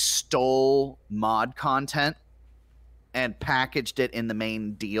effectively stole mod content and packaged it in the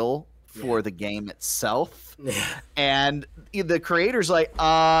main deal for the game itself. And the creator's like,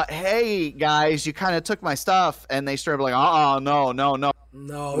 hey guys, you kind of took my stuff, and they started like,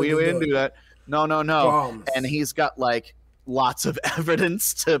 no, we didn't do that. No. Bombs. And he's got like lots of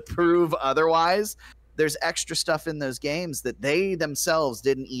evidence to prove otherwise. There's extra stuff in those games that they themselves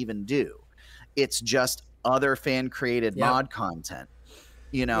didn't even do. It's just other fan created mod content,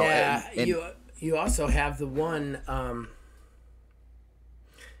 and you also have the one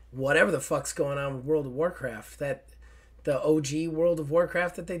whatever the fuck's going on with World of Warcraft, that the OG World of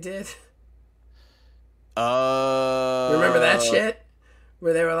Warcraft that they did. Remember that shit?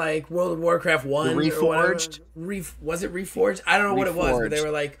 Where they were like World of Warcraft 1 Reforged? Was it Reforged? I don't know what it was, but they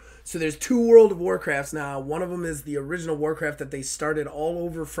were like, so there's 2 World of Warcrafts now. One of them is the original Warcraft that they started all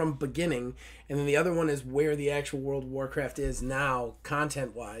over from beginning, and then the other one is where the actual World of Warcraft is now,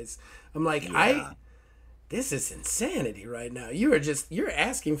 content-wise. I'm like, this is insanity right now. You're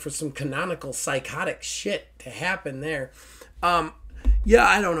asking for some canonical psychotic shit to happen there. I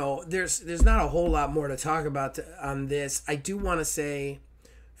don't know. There's not a whole lot more to talk about on this. I do want to say,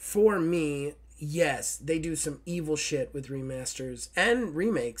 for me, yes, they do some evil shit with remasters and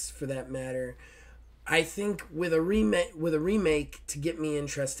remakes, for that matter. I think with a remake to get me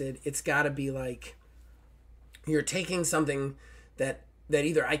interested, it's got to be like you're taking something that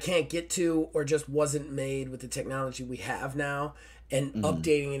either I can't get to or just wasn't made with the technology we have now, and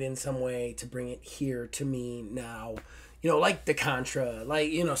updating it in some way to bring it here to me now. Like the Contra,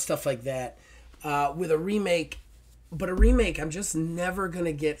 stuff like that. With a remake, but a remake, I'm just never going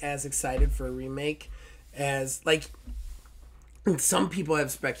to get as excited for a remake as, some people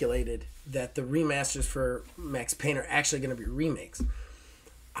have speculated that the remasters for Max Payne are actually going to be remakes.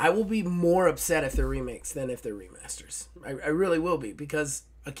 I will be more upset if they're remakes than if they're remasters. I really will be, because,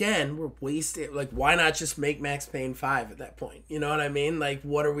 again, we're wasting, why not just make Max Payne 5 at that point? You know what I mean?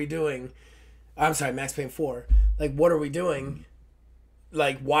 What are we doing? I'm sorry, Max Payne 4. What are we doing?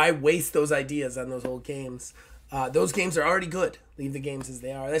 Why waste those ideas on those old games? Those games are already good. Leave the games as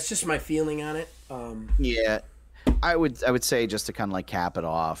they are. That's just my feeling on it. I would say, just to kind of cap it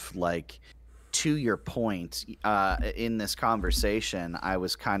off, to your point, in this conversation, I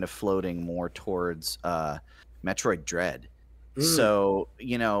was kind of floating more towards Metroid Dread. So,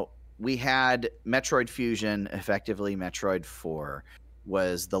 we had Metroid Fusion, effectively Metroid 4.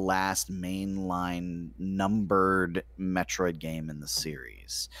 Was the last mainline numbered Metroid game in the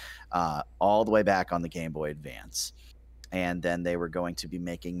series, all the way back on the Game Boy Advance. And then they were going to be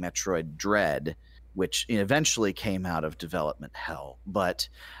making Metroid Dread, which eventually came out of development hell. But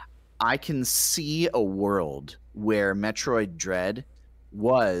I can see a world where Metroid Dread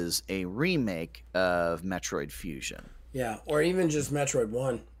was a remake of Metroid Fusion. Yeah, or even just Metroid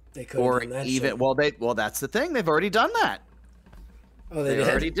 1. They could have done that shit. Well, that's the thing. They've already done that. Oh, they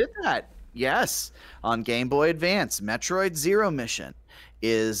already did that. Yes, on Game Boy Advance, Metroid Zero Mission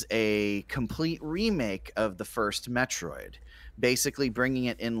is a complete remake of the first Metroid, basically bringing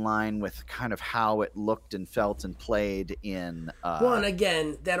it in line with kind of how it looked and felt and played in. Well, and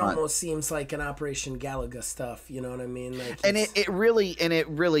again, that almost seems like an Operation Galaga stuff. You know what I mean? Like, and it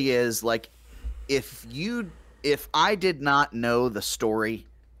really is like if I did not know the story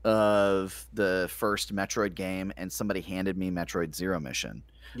of the first Metroid game and somebody handed me Metroid Zero Mission.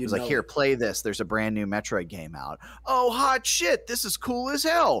 It was like, here, play this. There's a brand new Metroid game out. Oh, hot shit. This is cool as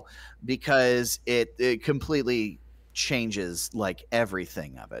hell. Because it completely changes like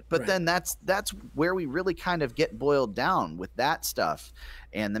everything of it. But then that's where we really kind of get boiled down with that stuff.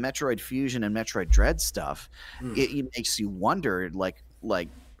 And the Metroid Fusion and Metroid Dread stuff. It makes you wonder like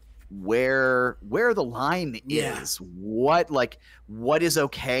where the line is, what is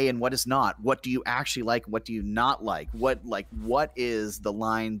okay and what is not, what do you actually like, what do you not like, what is the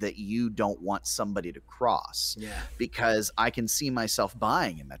line that you don't want somebody to cross. Because I can see myself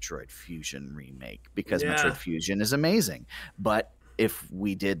buying a Metroid Fusion remake because Metroid Fusion is amazing, but if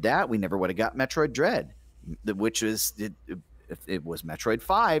we did that, we never would have got Metroid Dread, which is it was Metroid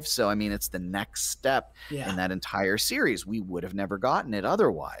 5, so I mean it's the next step in that entire series. We would have never gotten it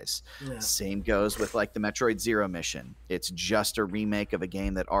otherwise. Same goes with like the Metroid Zero Mission. It's just a remake of a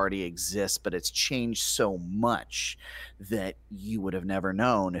game that already exists, but it's changed so much that you would have never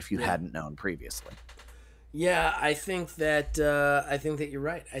known if you hadn't known previously. Yeah, I think that you're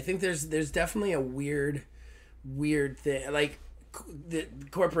right. I think there's definitely a weird thing. Like the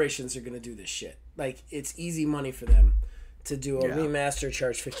corporations are going to do this shit. Like it's easy money for them to do a remaster,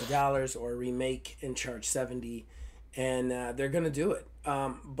 charge $50, or a remake and charge $70, and they're gonna do it.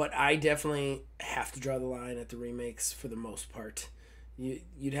 But I definitely have to draw the line at the remakes for the most part.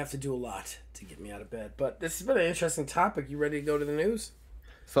 You'd have to do a lot to get me out of bed. But this has been an interesting topic. You ready to go to the news?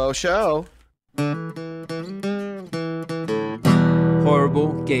 Faux show.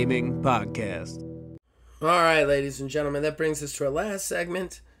 Horrible Gaming Podcast. All right, ladies and gentlemen, that brings us to our last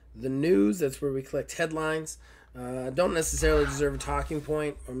segment, the news. That's where we collect headlines. Don't necessarily deserve a talking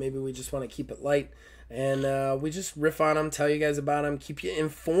point, or maybe we just want to keep it light, and we just riff on them, tell you guys about them, keep you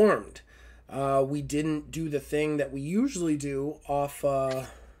informed. We didn't do the thing that we usually do off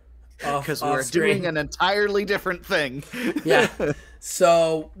because we're doing an entirely different thing. Yeah.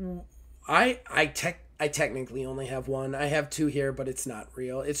 So I technically only have one. I have two here, but it's not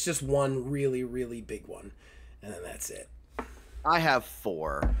real. It's just one really, really big one, and then that's it. I have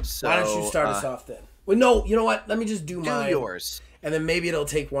four. So why don't you start us off then? Well, no, you know what? Let me just do mine. Do yours. And then maybe it'll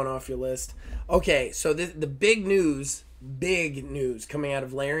take one off your list. Okay, so the big news coming out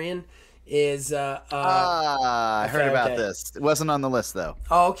of Larian is... I heard about this. It wasn't on the list, though.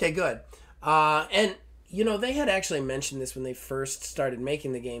 Oh, okay, good. And, you know, they had actually mentioned this when they first started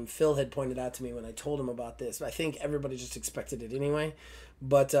making the game. Phil had pointed out to me when I told him about this. I think everybody just expected it anyway.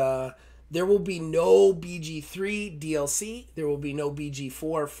 But there will be no BG3 DLC. There will be no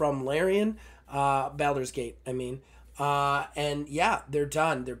BG4 from Larian. Baldur's Gate, I mean. And yeah, they're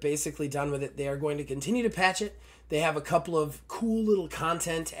done. They're basically done with it. They are going to continue to patch it. They have a couple of cool little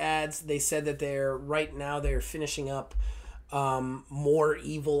content adds. They said that they're finishing up more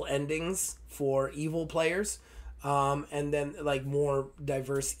evil endings for evil players. And then like more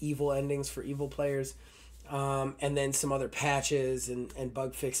diverse evil endings for evil players. And then some other patches and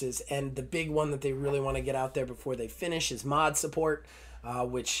bug fixes. And the big one that they really want to get out there before they finish is mod support,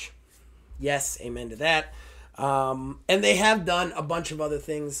 which... yes, amen to that. And they have done a bunch of other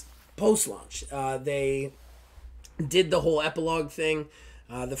things post-launch. They did the whole epilogue thing,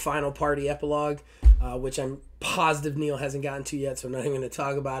 the final party epilogue, which I'm positive Neil hasn't gotten to yet, so I'm not even going to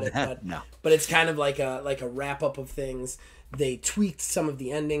talk about it. But, no. But it's kind of like a wrap-up of things. They tweaked some of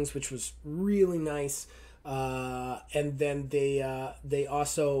the endings, which was really nice. And then they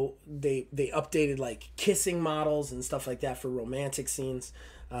also updated like kissing models and stuff like that for romantic scenes.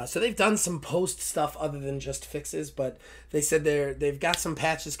 So they've done some post stuff other than just fixes, but they said they've got some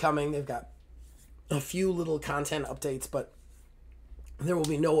patches coming. They've got a few little content updates, but there will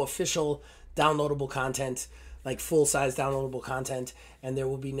be no official downloadable content, like full-size downloadable content, and there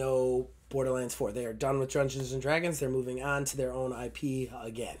will be no Borderlands 4. They are done with Dungeons & Dragons. They're moving on to their own IP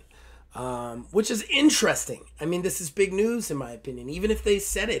again, which is interesting. I mean, this is big news in my opinion. Even if they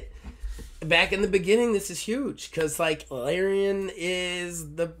said it back in the beginning, this is huge because like Larian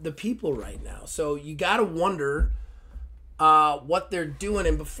is the people right now. So you gotta wonder what they're doing.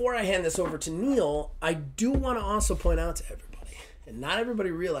 And before I hand this over to Neil, I do want to also point out to everybody, and not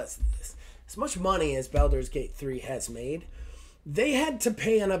everybody realizes this, as much money as Baldur's Gate 3 has made, they had to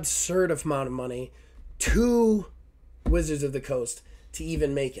pay an absurd amount of money to Wizards of the Coast to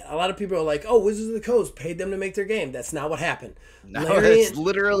even make it. A lot of people are like, oh, Wizards of the Coast paid them to make their game. That's not what happened. No, it's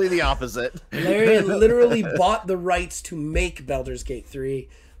literally the opposite. Larian literally bought the rights to make Baldur's Gate 3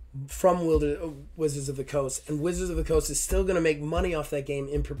 from Wizards of the Coast, and Wizards of the Coast is still going to make money off that game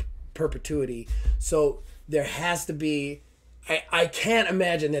in perpetuity. So there has to be... I can't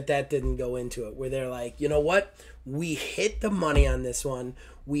imagine that didn't go into it, where they're like, you know what? We hit the money on this one.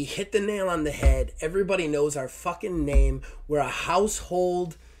 We hit the nail on the head. Everybody knows our fucking name. We're a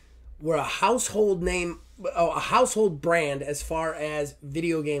household name, a household brand as far as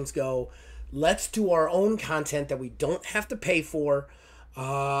video games go. Let's do our own content that we don't have to pay for,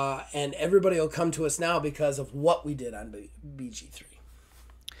 and everybody will come to us now because of what we did on BG3.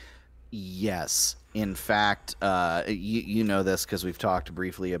 Yes. In fact, you know this because we've talked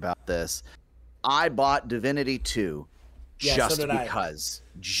briefly about this. I bought Divinity 2 just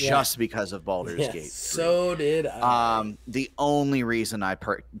because of Baldur's Gate 3. So did I. The only reason I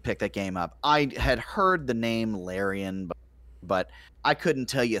picked that game up, I had heard the name Larian, but I couldn't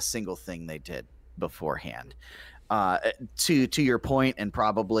tell you a single thing they did beforehand. To your point, and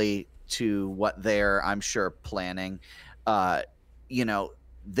probably to what they're, I'm sure, planning,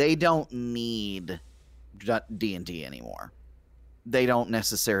 they don't need D&D anymore. They don't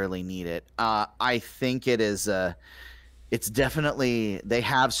necessarily need it. I think it's definitely, they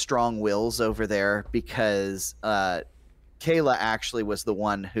have strong wills over there because Kayla actually was the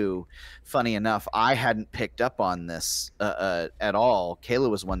one who, funny enough, I hadn't picked up on this at all. Kayla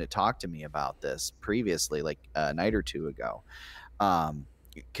was one to talk to me about this previously, like a night or two ago.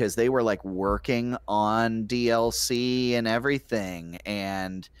 Because they were like working on DLC and everything,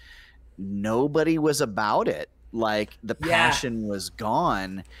 and nobody was about it. Like the passion was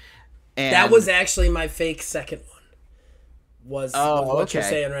gone. And that was actually my fake second one. Was what you're okay.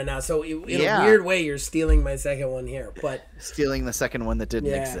 saying right now. So in a weird way, you're stealing my second one here, but stealing the second one that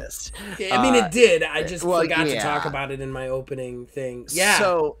didn't exist. I mean, it did. I just forgot to talk about it in my opening thing. Yeah.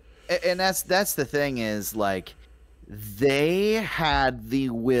 So, and that's the thing is, like, they had the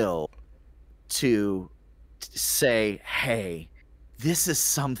will to say, hey, this is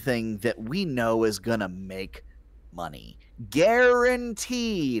something that we know is gonna make money.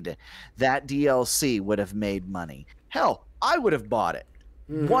 Guaranteed that DLC would have made money. Hell, I would have bought it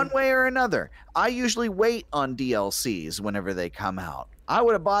one way or another. I usually wait on DLCs whenever they come out. I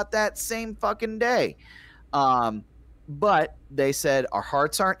would have bought that same fucking day. But they said our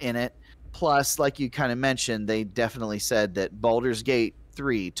hearts aren't in it. Plus, like you kind of mentioned, they definitely said that Baldur's Gate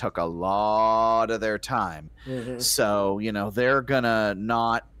 3 took a lot of their time. So, they're gonna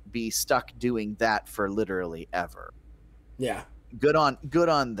not be stuck doing that for literally ever. Yeah. Good on them. Good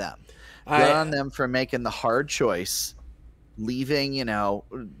on them for making the hard choice, leaving,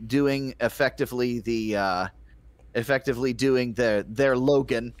 doing effectively doing their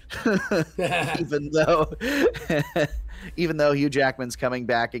Logan, even though Hugh Jackman's coming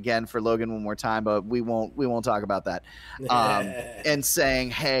back again for Logan one more time, but we won't talk about that. And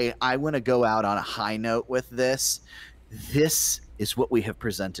saying, hey, I want to go out on a high note with this. This is what we have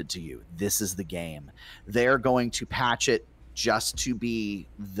presented to you. This is the game. They're going to patch it just to be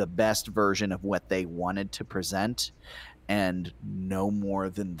the best version of what they wanted to present, and no more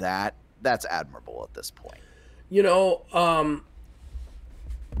than that. That's admirable at this point.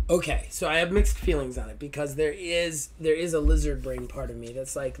 Okay, so I have mixed feelings on it because there is a lizard brain part of me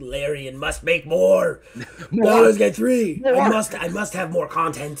that's like, Larian must make more. Baldur's Gate 3. I must have more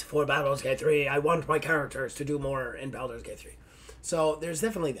content for Baldur's Gate 3. I want my characters to do more in Baldur's Gate 3. So there's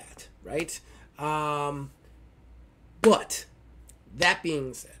definitely that, right? But that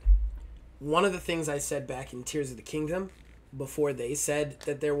being said, one of the things I said back in Tears of the Kingdom, before they said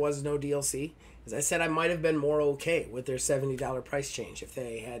that there was no DLC, is I said I might have been more okay with their $70 price change if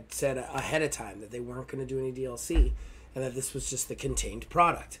they had said ahead of time that they weren't going to do any DLC and that this was just the contained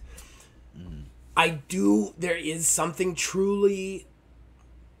product. There is something truly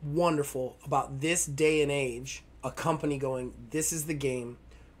wonderful about this day and age, a company going, this is the game,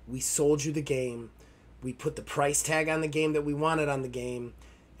 we sold you the game, we put the price tag on the game that we wanted on the game,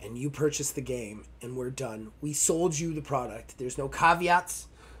 and you purchased the game, and we're done. We sold you the product. There's no caveats.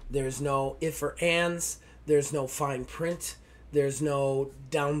 There's no if or ands. There's no fine print. There's no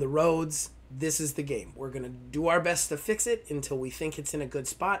down the roads. This is the game. We're going to do our best to fix it until we think it's in a good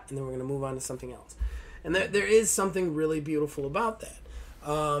spot, and then we're going to move on to something else. And there is something really beautiful about that.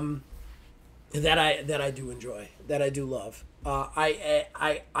 that I do enjoy, that I do love.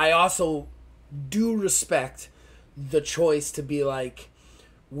 I also do respect the choice to be like,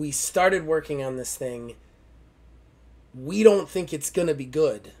 we started working on this thing. We don't think it's gonna be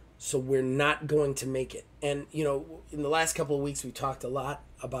good, so we're not going to make it. And you know, in the last couple of weeks, we talked a lot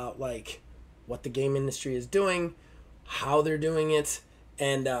about like what the game industry is doing, how they're doing it,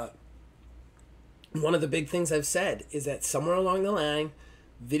 and one of the big things I've said is that somewhere along the line,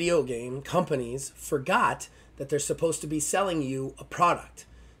 video game companies forgot that they're supposed to be selling you a product,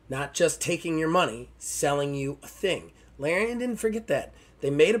 not just taking your money, selling you a thing. Larian didn't forget that. They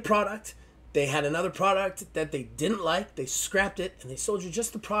made a product, they had another product that they didn't like, they scrapped it, and they sold you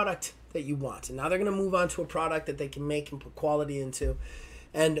just the product that you want. And now they're going to move on to a product that they can make and put quality into.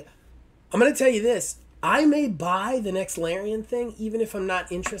 And I'm going to tell you this, I may buy the next Larian thing, even if I'm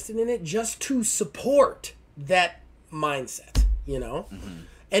not interested in it, just to support that mindset, you know? Mm-hmm.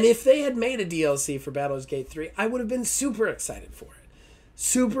 And if they had made a DLC for Baldur's Gate 3, I would have been super excited for it.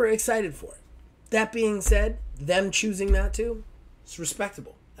 Super excited for it. That being said, them choosing not to, it's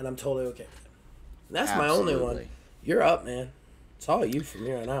respectable. And I'm totally okay with it. And that's Absolutely. My only one. You're up, man. It's all you from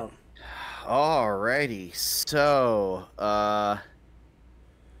here on out. Alrighty. So, oh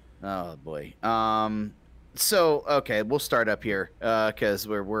boy. So okay, we'll start up here because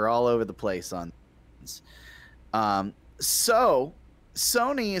we're all over the place on this. So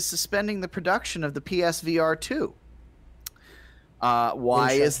Sony is suspending the production of the PSVR 2.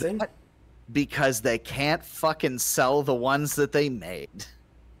 Why is that? Because they can't fucking sell the ones that they made.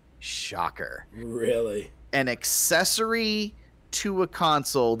 Shocker. Really? An accessory to a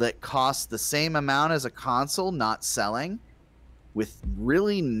console that costs the same amount as a console not selling, with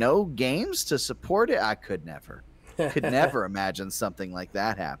really no games to support it. I could never imagine something like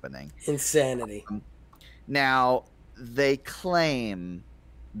that happening. Insanity. Now, they claim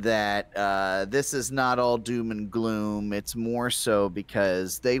that this is not all doom and gloom. It's more so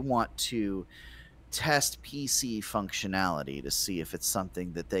because they want to test PC functionality to see if it's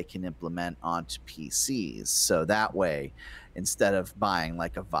something that they can implement onto PCs. So that way, instead of buying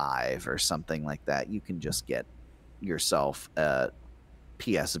like a Vive or something like that, you can just get yourself a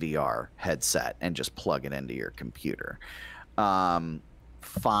PSVR headset and just plug it into your computer.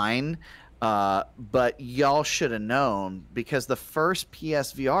 Fine. But y'all should have known, because the first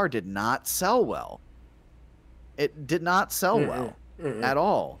PSVR did not sell well. It did not sell well at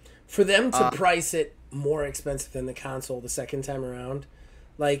all. For them to price it more expensive than the console the second time around,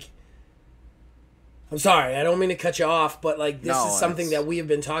 like, I'm sorry, I don't mean to cut you off, but like this is something that we have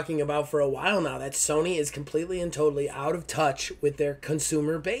been talking about for a while now, that Sony is completely and totally out of touch with their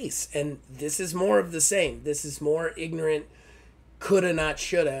consumer base. And this is more of the same. This is more ignorant, coulda not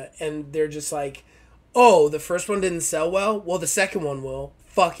shoulda, and they're just like, oh, the first one didn't sell well the second one will,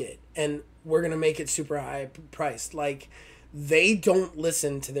 fuck it, and we're gonna make it super high priced. Like, they don't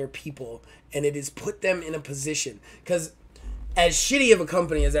listen to their people, and it has put them in a position, because as shitty of a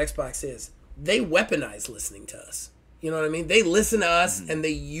company as Xbox is, they weaponize listening to us. You know what I mean? They listen to us and they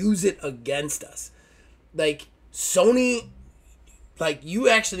use it against us. Like, Sony, like, you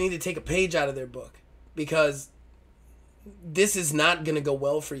actually need to take a page out of their book, because this is not going to go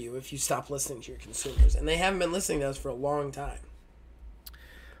well for you if you stop listening to your consumers. And they haven't been listening to us for a long time.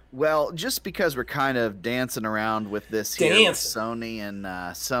 Well, just because we're kind of dancing around with this here with Sony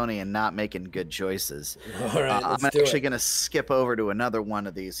and not making good choices, all right, I'm actually going to skip over to another one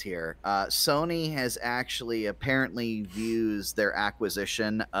of these here. Sony has actually apparently views their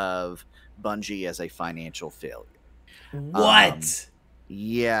acquisition of Bungie as a financial failure. What?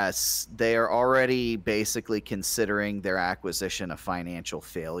 Yes, they are already basically considering their acquisition a financial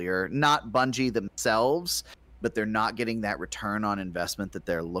failure. Not Bungie themselves, but they're not getting that return on investment that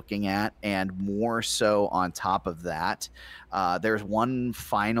they're looking at. And more so on top of that, there's one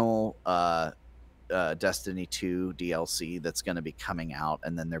final Destiny 2 DLC that's going to be coming out,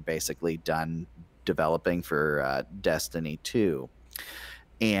 and then they're basically done developing for Destiny 2.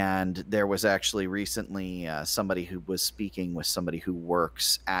 And there was actually recently somebody who was speaking with somebody who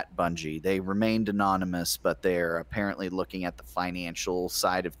works at Bungie. They remained anonymous, but they're apparently looking at the financial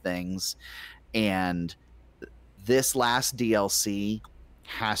side of things. And this last DLC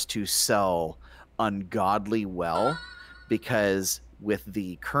has to sell ungodly well, because with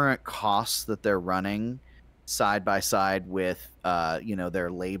the current costs that they're running side by side with their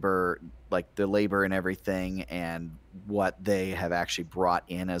labor, like the labor and everything, and what they have actually brought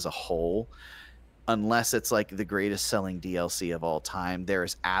in as a whole, unless it's like the greatest selling DLC of all time, there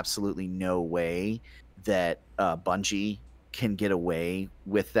is absolutely no way that Bungie can get away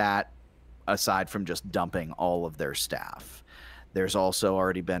with that, aside from just dumping all of their staff. There's also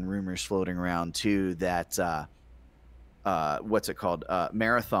already been rumors floating around too that what's it called?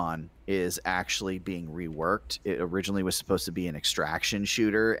 Marathon is actually being reworked. It originally was supposed to be an extraction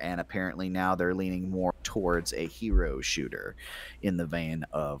shooter, and apparently now they're leaning more towards a hero shooter in the vein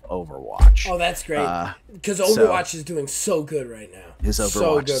of Overwatch. Oh, that's great. Because Overwatch is doing so good right now. His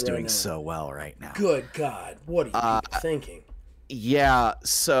Overwatch is doing so well right now. Good God. What are you people thinking? Yeah,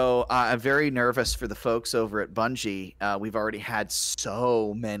 so I'm very nervous for the folks over at Bungie. We've already had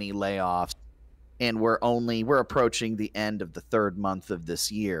so many layoffs, and we're approaching the end of the third month of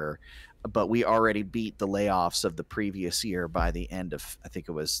this year, but we already beat the layoffs of the previous year by the end of, I think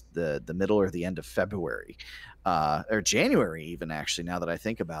it was the middle or the end of February, or January even, actually, now that I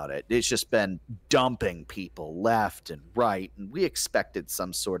think about it. It's just been dumping people left and right, and we expected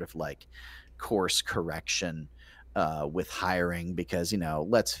some sort of like course correction with hiring, because, you know,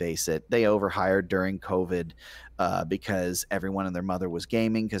 let's face it, they overhired during COVID because everyone and their mother was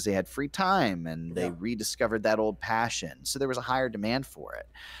gaming because they had free time, and they rediscovered that old passion. So there was a higher demand for it.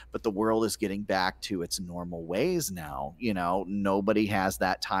 But the world is getting back to its normal ways now. You know, nobody has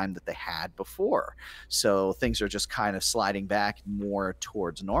that time that they had before. So things are just kind of sliding back more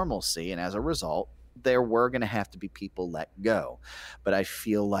towards normalcy. And as a result, there were going to have to be people let go. But I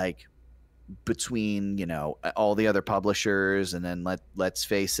feel like between, you know, all the other publishers, and then let's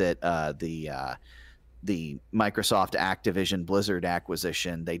face it, the Microsoft Activision Blizzard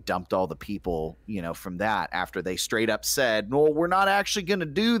acquisition, they dumped all the people, you know, from that after they straight up said, no, we're not actually going to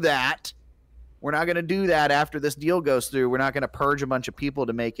do that. We're not going to do that after this deal goes through. We're not going to purge a bunch of people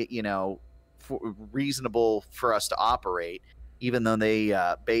to make it, you know, reasonable for us to operate, even though they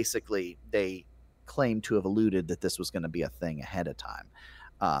basically they claim to have alluded that this was going to be a thing ahead of time.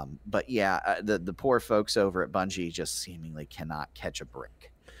 But yeah, the poor folks over at Bungie just seemingly cannot catch a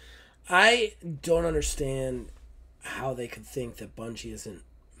break. I don't understand how they could think that Bungie isn't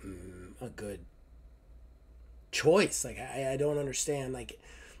a good choice. Like, I don't understand. Like,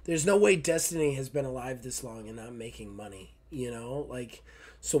 there's no way Destiny has been alive this long and not making money, you know? Like,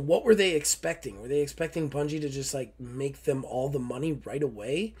 so what were they expecting? Were they expecting Bungie to just, like, make them all the money right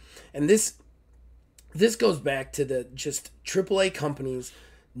away? And this goes back to the just AAA companies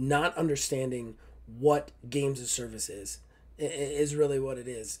not understanding what games as service is really what it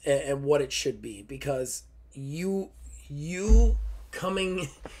is, and what it should be, because you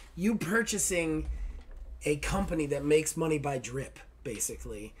purchasing a company that makes money by drip,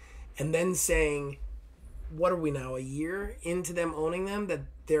 basically, and then saying, what are we now, a year into them owning them, that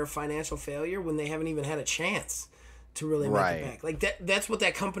they're a financial failure when they haven't even had a chance to really make it back. Like, that's what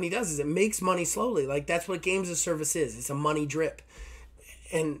that company does, is it makes money slowly. Like, that's what games as service is. It's a money drip.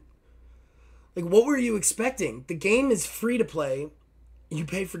 And like, what were you expecting? The game is free to play. You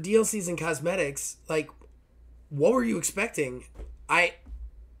pay for DLCs and cosmetics. Like, what were you expecting? I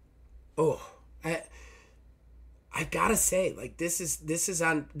gotta say, like, this is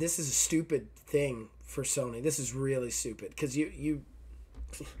a stupid thing for Sony. This is really stupid, because you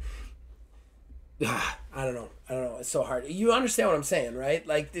I don't know. It's so hard. You understand what I'm saying, right?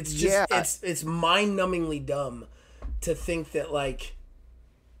 Like, it's just it's mind-numbingly dumb to think that, like,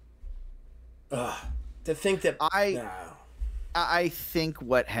 to think that I think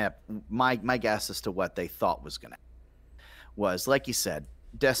what happened, my guess as to what they thought was going to happen was, like you said,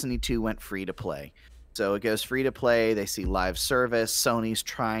 Destiny 2 went free to play. So it goes free to play. They see live service. Sony's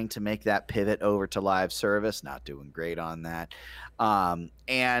trying to make that pivot over to live service. Not doing great on that.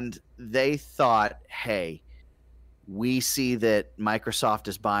 And they thought, hey, we see that Microsoft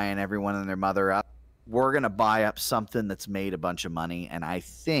is buying everyone and their mother up. We're going to buy up something that's made a bunch of money. And I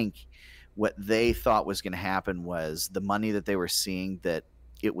think what they thought was going to happen was the money that they were seeing that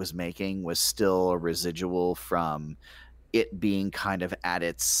it was making was still a residual from it being kind of at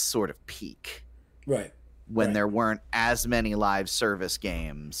its sort of peak. Right. When there weren't as many live service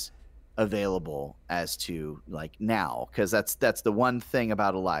games available as to like now, because that's the one thing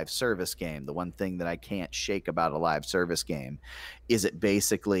about a live service game. The one thing that I can't shake about a live service game is it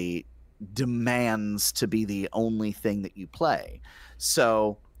basically demands to be the only thing that you play.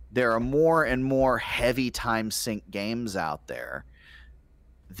 So there are more and more heavy time sink games out there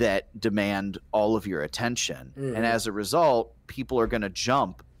that demand all of your attention. Mm-hmm. And as a result, people are going to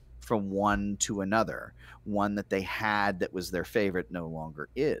jump from one to another. One that they had that was their favorite no longer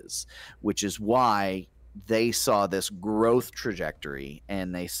is, which is why they saw this growth trajectory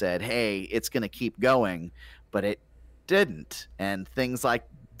and they said, hey, it's going to keep going, but it didn't. And things like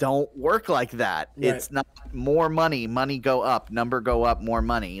don't work like that. Right. It's not more money go up, number go up, more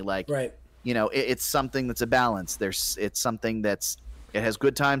money. Like, right. You know, it's something that's a balance. It's something that's It has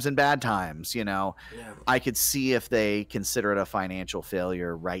good times and bad times, you know. Yeah. I could see if they consider it a financial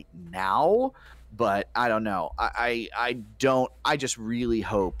failure right now, but I don't know. I just really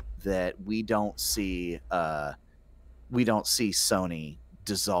hope that we don't see Sony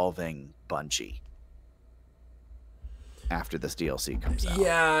dissolving Bungie after this DLC comes out.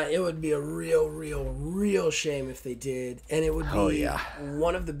 Yeah, it would be a real shame if they did, and it would be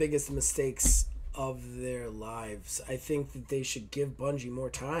one of the biggest mistakes of their lives. I think that they should give Bungie more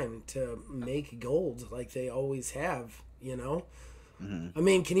time to make gold like they always have, you know? Mm-hmm. I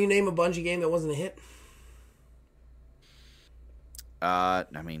mean, can you name a Bungie game that wasn't a hit? I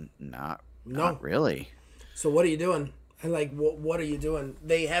mean, not really. So what are you doing? And like, what are you doing?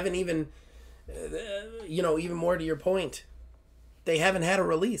 They haven't even, even more to your point, they haven't had a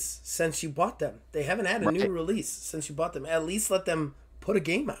release since you bought them. They haven't had a new release since you bought them. At least let them put a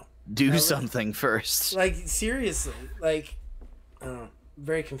game out. Do something first. Like, seriously. Like, I don't know.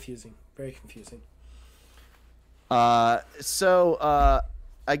 Very confusing. Very confusing. So,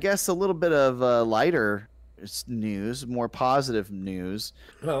 I guess a little bit of lighter news, more positive news.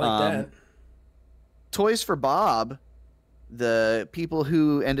 I like that. Toys for Bob, the people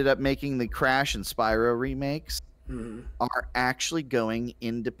who ended up making the Crash and Spyro remakes, are actually going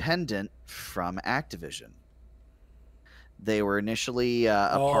independent from Activision. They were initially a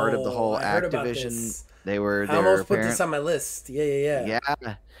part of the whole Activision. I almost put this on my list. Yeah. Yeah.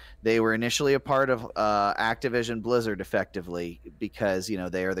 They were initially a part of Activision Blizzard, effectively, because,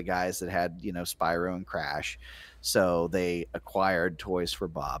 they are the guys that had, Spyro and Crash. So they acquired Toys for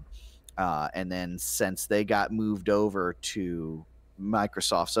Bob. And then since they got moved over to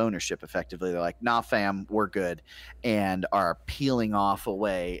Microsoft's ownership, effectively, they're like, nah, fam, we're good, and are peeling off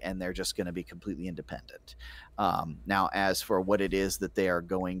away, and they're just going to be completely independent. Now, as for what it is that they are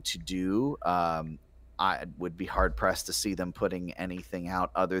going to do, I would be hard-pressed to see them putting anything out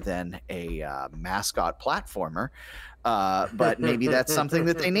other than a mascot platformer. But maybe that's something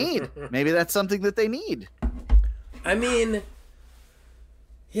that they need. I mean,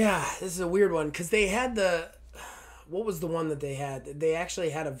 yeah, this is a weird one, because they had what was the one that they had? They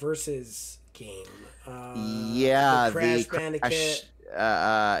actually had a Versus game. The Crash Bandicoot.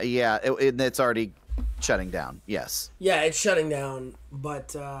 It's already shutting down. Yes. Yeah, it's shutting down,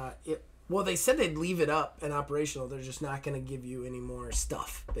 but well, they said they'd leave it up and operational. They're just not going to give you any more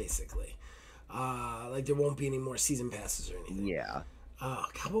stuff, basically. Like, there won't be any more season passes or anything. Yeah. Oh,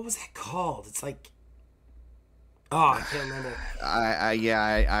 God, what was that called? It's like... Oh, I can't remember.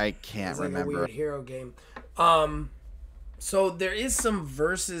 I can't remember. It's like a weird hero game. So there is some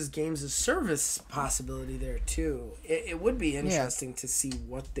Versus Games of Service possibility there, too. It would be interesting to see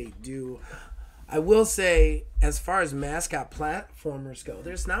what they do. I will say, as far as mascot platformers go,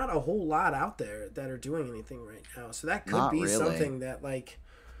 there's not a whole lot out there that are doing anything right now. So that could be something that, like,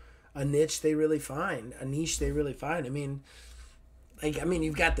 a niche they really find. I mean,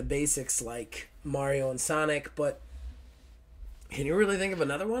 you've got the basics like Mario and Sonic, but can you really think of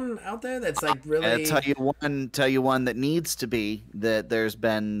another one out there that's like really? I'll tell you one that needs to be, that there's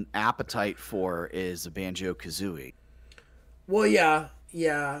been appetite for, is a Banjo-Kazooie. Well, yeah.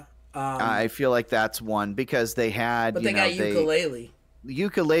 I feel like that's one, because they had. But they got Ukulele.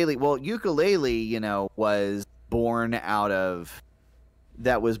 Ukulele. Well, Ukulele, was born out of.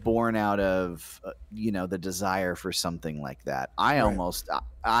 That was born out of, the desire for something like that.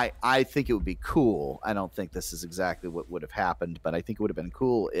 I think it would be cool. I don't think this is exactly what would have happened, but I think it would have been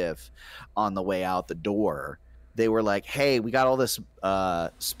cool if on the way out the door, they were like, hey, we got all this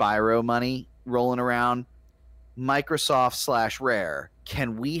Spyro money rolling around. Microsoft/Rare,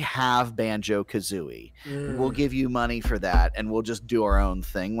 can we have Banjo-Kazooie? We'll give you money for that, and we'll just do our own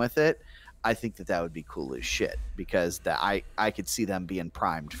thing with it. I think that would be cool as shit, because I could see them being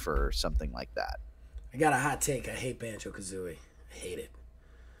primed for something like that. I got a hot take. I hate Banjo-Kazooie. I hate it.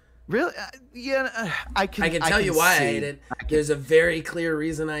 Really? I can tell you why I hate it. There's a very clear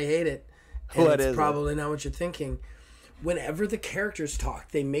reason I hate it. And it's probably not what you're thinking. Whenever the characters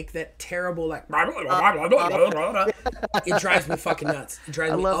talk, they make that terrible, like, it drives me fucking nuts. It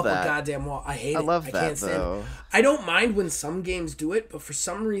drives me up a goddamn wall. I hate it. I can't stand it. I don't mind when some games do it, but for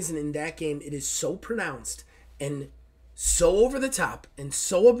some reason in that game, it is so pronounced and so over the top and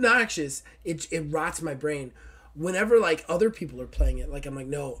so obnoxious, it rots my brain. Whenever, like, other people are playing it, like, I'm like,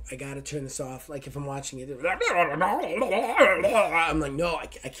 no, I gotta turn this off. Like, if I'm watching it, I'm like, no, I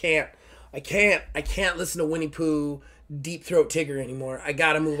can't. I can't listen to Winnie Pooh, Deep Throat Tigger anymore. I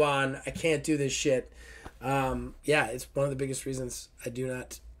gotta move on. I can't do this shit. It's one of the biggest reasons I do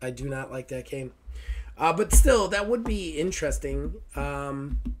not like that game. But still, that would be interesting.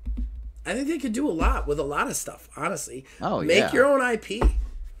 I think they could do a lot with a lot of stuff, honestly. Oh, Make your own IP.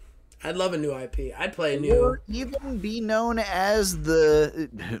 I'd love a new IP. I'd play a new... Or even be known as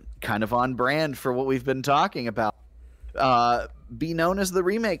the... kind of on brand for what we've been talking about. Be known as the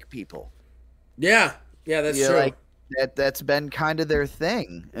remake people. Yeah. Yeah, that's true. Like, that's been kind of their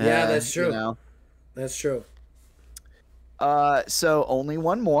thing. Yeah, that's true. You know? That's true. So only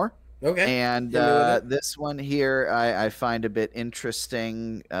one more. Okay. And this one here I find a bit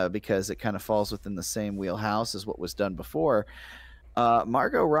interesting because it kind of falls within the same wheelhouse as what was done before.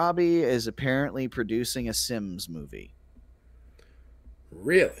 Margot Robbie is apparently producing a Sims movie.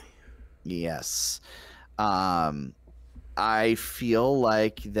 Really? Yes. I feel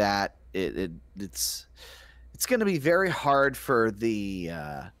like that it's going to be very hard for the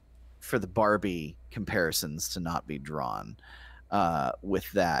Barbie comparisons to not be drawn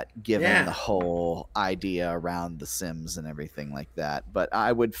with that, given the whole idea around the Sims and everything like that. But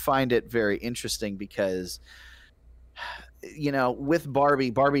I would find it very interesting because, you know, with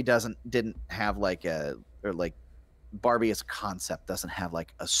Barbie didn't have like Barbie as a concept doesn't have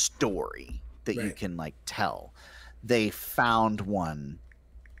like a story that you can like tell. They found one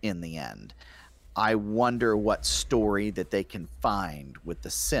in the end. I wonder what story that they can find with The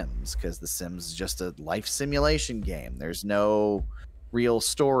Sims, because The Sims is just a life simulation game. There's no real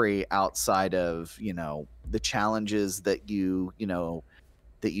story outside of, you know, the challenges that you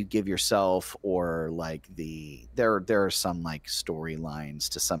give yourself, or like there are some like storylines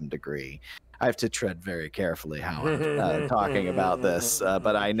to some degree. I have to tread very carefully how I'm talking about this,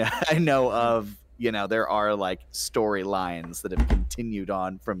 but I know of, you know, there are like storylines that have continued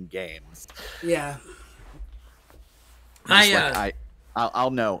on from games. Yeah.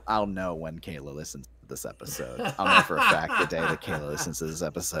 I'll know when Kayla listens to this episode. I'll know for a fact the day that Kayla listens to this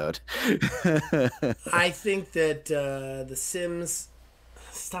episode. I think that The Sims,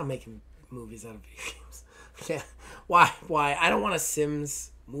 stop making movies out of video games. Yeah. Why? I don't want a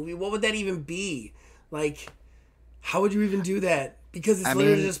Sims movie. What would that even be? Like, how would you even do that? Because it's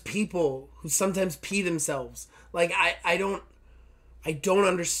literally just people who sometimes pee themselves. Like, I don't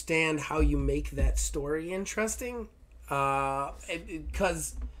understand how you make that story interesting.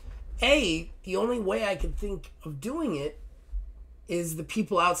 Because, the only way I can think of doing it is the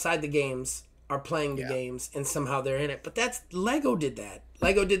people outside the games are playing the games and somehow they're in it. But Lego did that.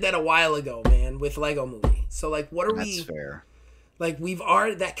 Lego did that a while ago, man, with Lego Movie. So, like, That's fair. Like,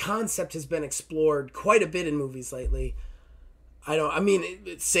 that concept has been explored quite a bit in movies lately.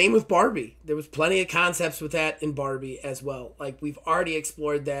 Same with Barbie. There was plenty of concepts with that in Barbie as well. Like, we've already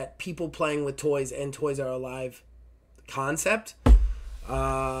explored that people playing with toys and toys are alive concept. So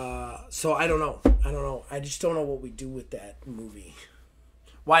I don't know. I just don't know what we do with that movie.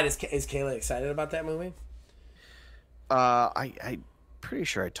 Why is Kayla excited about that movie? I'm pretty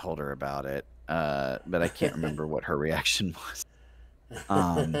sure I told her about it, but I can't remember what her reaction was.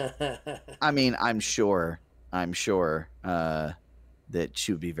 I mean, I'm sure that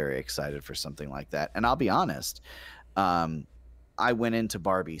she would be very excited for something like that. And I'll be honest, I went into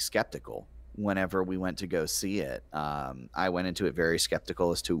Barbie skeptical whenever we went to go see it. I went into it very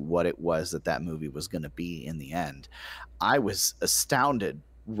skeptical as to what it was that movie was going to be in the end. I was astounded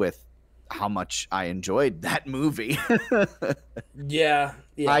with how much I enjoyed that movie. Yeah.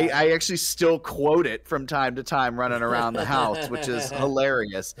 I actually still quote it from time to time running around the house, which is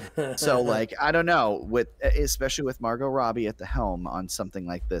hilarious. So, like, I don't know, especially with Margot Robbie at the helm on something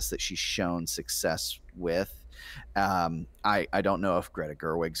like this that she's shown success with. I don't know if Greta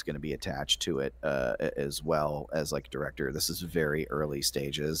Gerwig's going to be attached to it as well as like director. This is very early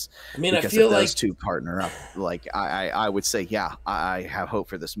stages. I mean, because I feel if those like two partner up, like I would say, yeah, I have hope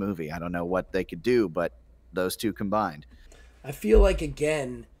for this movie. I don't know what they could do, but those two combined. I feel like,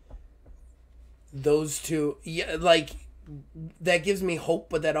 again, those two, like, that gives me hope,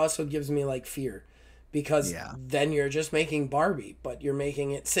 but that also gives me like fear. Because then you're just making Barbie, but you're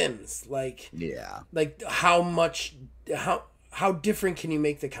making it Sims. Like, like how different can you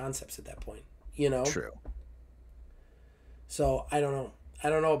make the concepts at that point? You know? True. So I don't know. I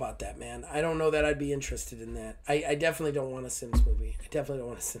don't know about that, man. I don't know that I'd be interested in that. I definitely don't want a Sims movie.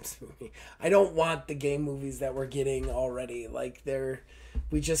 I don't want the game movies that we're getting already. Like,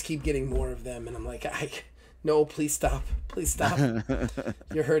 we just keep getting more of them, and I'm like, no, please stop. Please stop.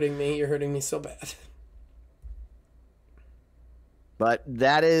 You're hurting me. You're hurting me so bad. But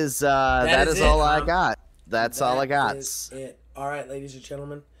that is all I got. That's all I got. Is it. All right, ladies and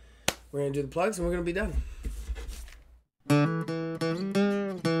gentlemen, we're going to do the plugs and we're going to be done.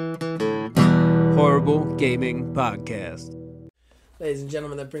 Horrible Gaming Podcast. Ladies and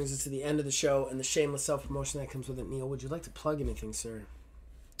gentlemen, that brings us to the end of the show and the shameless self-promotion that comes with it. Neil, would you like to plug anything, sir?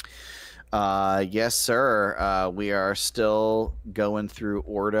 Yes, sir. We are still going through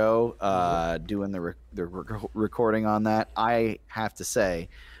Ordo, doing the recording on that. I have to say,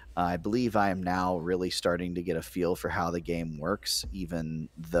 I believe I am now really starting to get a feel for how the game works, even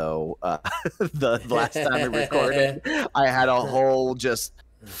though the last time we recorded, I had a whole just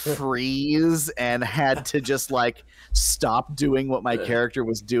freeze and had to just like stop doing what my character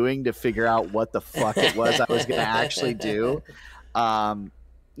was doing to figure out what the fuck it was I was going to actually do.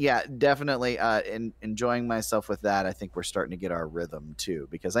 Yeah, definitely enjoying myself with that. I think we're starting to get our rhythm too,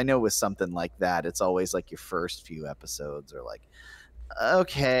 because I know with something like that, it's always like your first few episodes are like,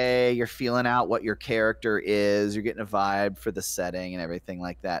 okay, you're feeling out what your character is, you're getting a vibe for the setting and everything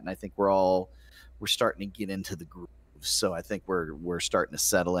like that. And I think we're starting to get into the groove. So I think we're starting to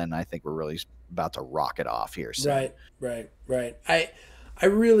settle in. I think we're really about to rock it off here soon. Right. I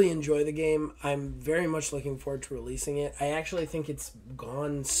really enjoy the game. I'm very much looking forward to releasing it. I actually think it's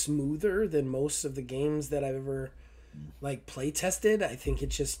gone smoother than most of the games that I've ever like play tested. I think it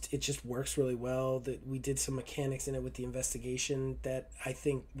just works really well. That we did some mechanics in it with the investigation that I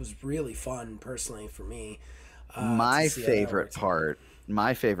think was really fun personally for me. My favorite part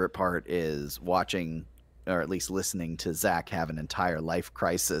is watching, or at least listening to Zach have an entire life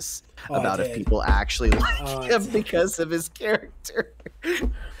crisis about if people actually like him because of his character.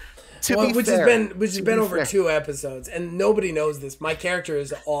 Which has been over 2 episodes, and nobody knows this. My character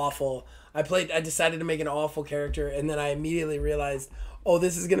is awful. I decided to make an awful character, and then I immediately realized, oh,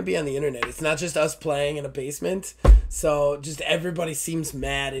 this is going to be on the internet. It's not just us playing in a basement. So just everybody seems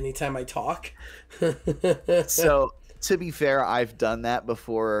mad anytime I talk. So to be fair, I've done that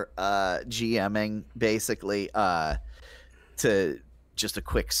before, GMing, basically. To just a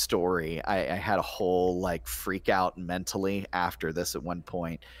quick story, I had a whole like freak out mentally after this at one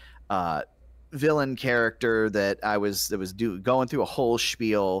point. Villain character that was going through a whole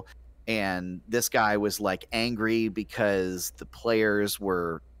spiel, and this guy was like angry because the players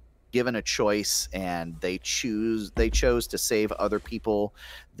were given a choice and they chose to save other people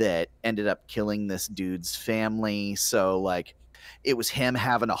that ended up killing this dude's family. So like it was him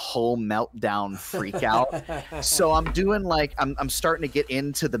having a whole meltdown freak out. So I'm doing like I'm starting to get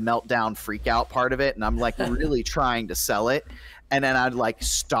into the meltdown freak out part of it, and I'm like really trying to sell it, and then I'd like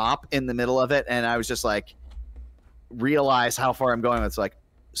stop in the middle of it, and I was just like realize how far I'm going. It's like,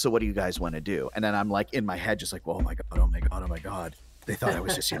 so what do you guys want to do? And then I'm like in my head just like, oh my god, they thought I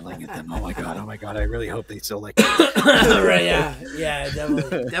was just yelling at them. Oh my god, I really hope they still like Right, yeah,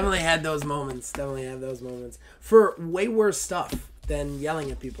 definitely had those moments. For way worse stuff than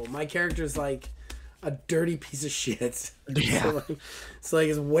yelling at people. My character's like a dirty piece of shit. Yeah. So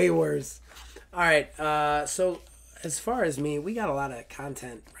it's way worse. All right, so as far as me, we got a lot of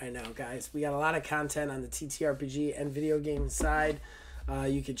content right now, guys. We got a lot of content on the TTRPG and video game side.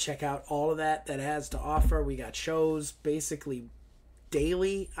 You can check out all of that it has to offer. We got shows basically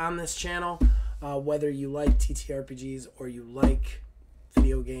daily on this channel. Whether you like TTRPGs or you like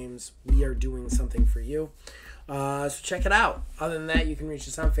video games, we are doing something for you. So check it out. Other than that, you can reach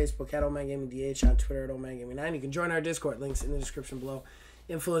us on Facebook at OldManGamingDH, on Twitter at OldManGaming9. You can join our Discord, links in the description below.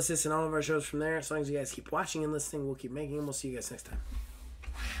 Influence this and all of our shows from there. As long as you guys keep watching and listening, we'll keep making them. We'll see you guys next time.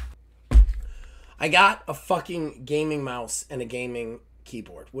 I got a fucking gaming mouse and a gaming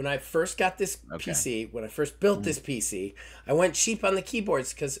keyboard. When I first got this PC, when I first built this PC, I went cheap on the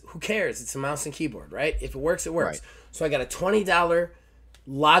keyboards because who cares? It's a mouse and keyboard, right? If it works, it works. Right. So I got a $20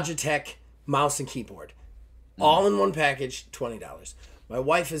 Logitech mouse and keyboard. All in one package, $20. My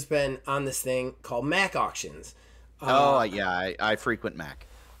wife has been on this thing called Mac Auctions. I frequent Mac.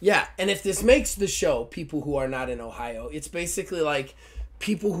 Yeah, and if this makes the show, people who are not in Ohio, it's basically like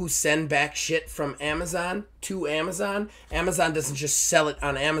people who send back shit from Amazon to Amazon. Amazon doesn't just sell it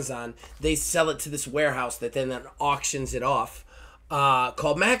on Amazon. They sell it to this warehouse that then auctions it off,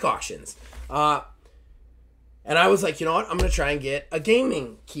 called Mac Auctions. And I was like, you know what? I'm going to try and get a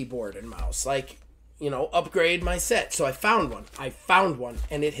gaming keyboard and mouse. Like, upgrade my set. So I found one.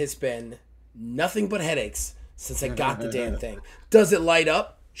 And it has been nothing but headaches since I got the damn thing. Does it light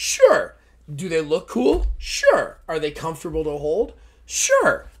up? Sure. Do they look cool? Sure. Are they comfortable to hold?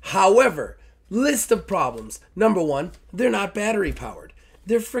 Sure. However, list of problems. Number 1, they're not battery powered.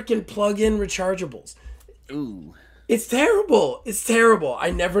 They're freaking plug-in rechargeables. Ooh. It's terrible. I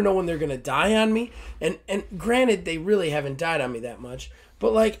never know when they're going to die on me. And granted, they really haven't died on me that much.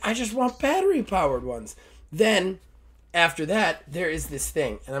 But, I just want battery-powered ones. Then, after that, there is this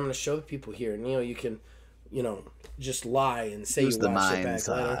thing. And I'm going to show the people here. And, you can, just lie and say Use you watched it back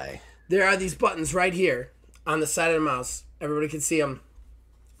later. There are these buttons right here on the side of the mouse. Everybody can see them.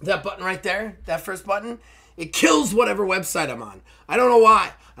 That button right there, that first button, it kills whatever website I'm on. I don't know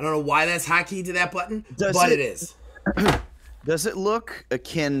why. I don't know why that's hotkey to that button, but it is. Does it look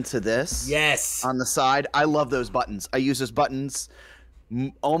akin to this? Yes. On the side? I love those buttons. I use those buttons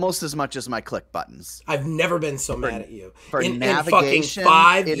almost as much as my click buttons. I've never been so mad at you. For in navigation,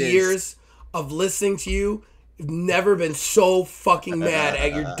 fucking 5 years of listening to you, I've never been so fucking mad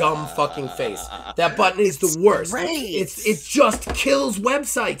at your dumb fucking face. That button is the worst. Great. It just kills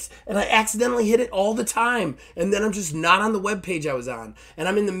websites, and I accidentally hit it all the time, and then I'm just not on the web page I was on, and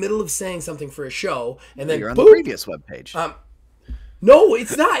I'm in the middle of saying something for a show, and then you're on boop, the previous web page. No,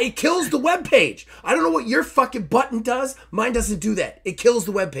 it's not. It kills the web page. I don't know what your fucking button does. Mine doesn't do that. It kills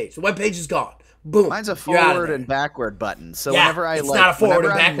the web page. The web page is gone. Boom. Mine's a forward and backward button. So yeah, whenever it's not a forward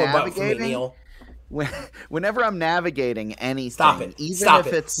and backward button for me, Neil. Whenever I'm navigating anything, Stop it. Even if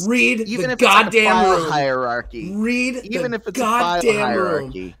it's the goddamn room hierarchy, even if it's goddamn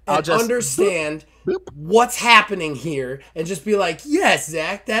room, and just understand what's happening here, and just be like, yes,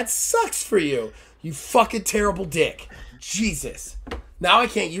 Zach, that sucks for you. You fucking terrible dick. Jesus. Now I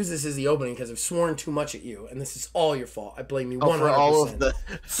can't use this as the opening because I've sworn too much at you, and this is all your fault. I blame you 100%. For all of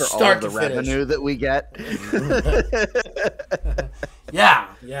the revenue that we get.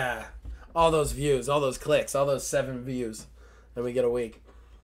 Yeah. All those views, all those clicks, all those 7 views that we get a week.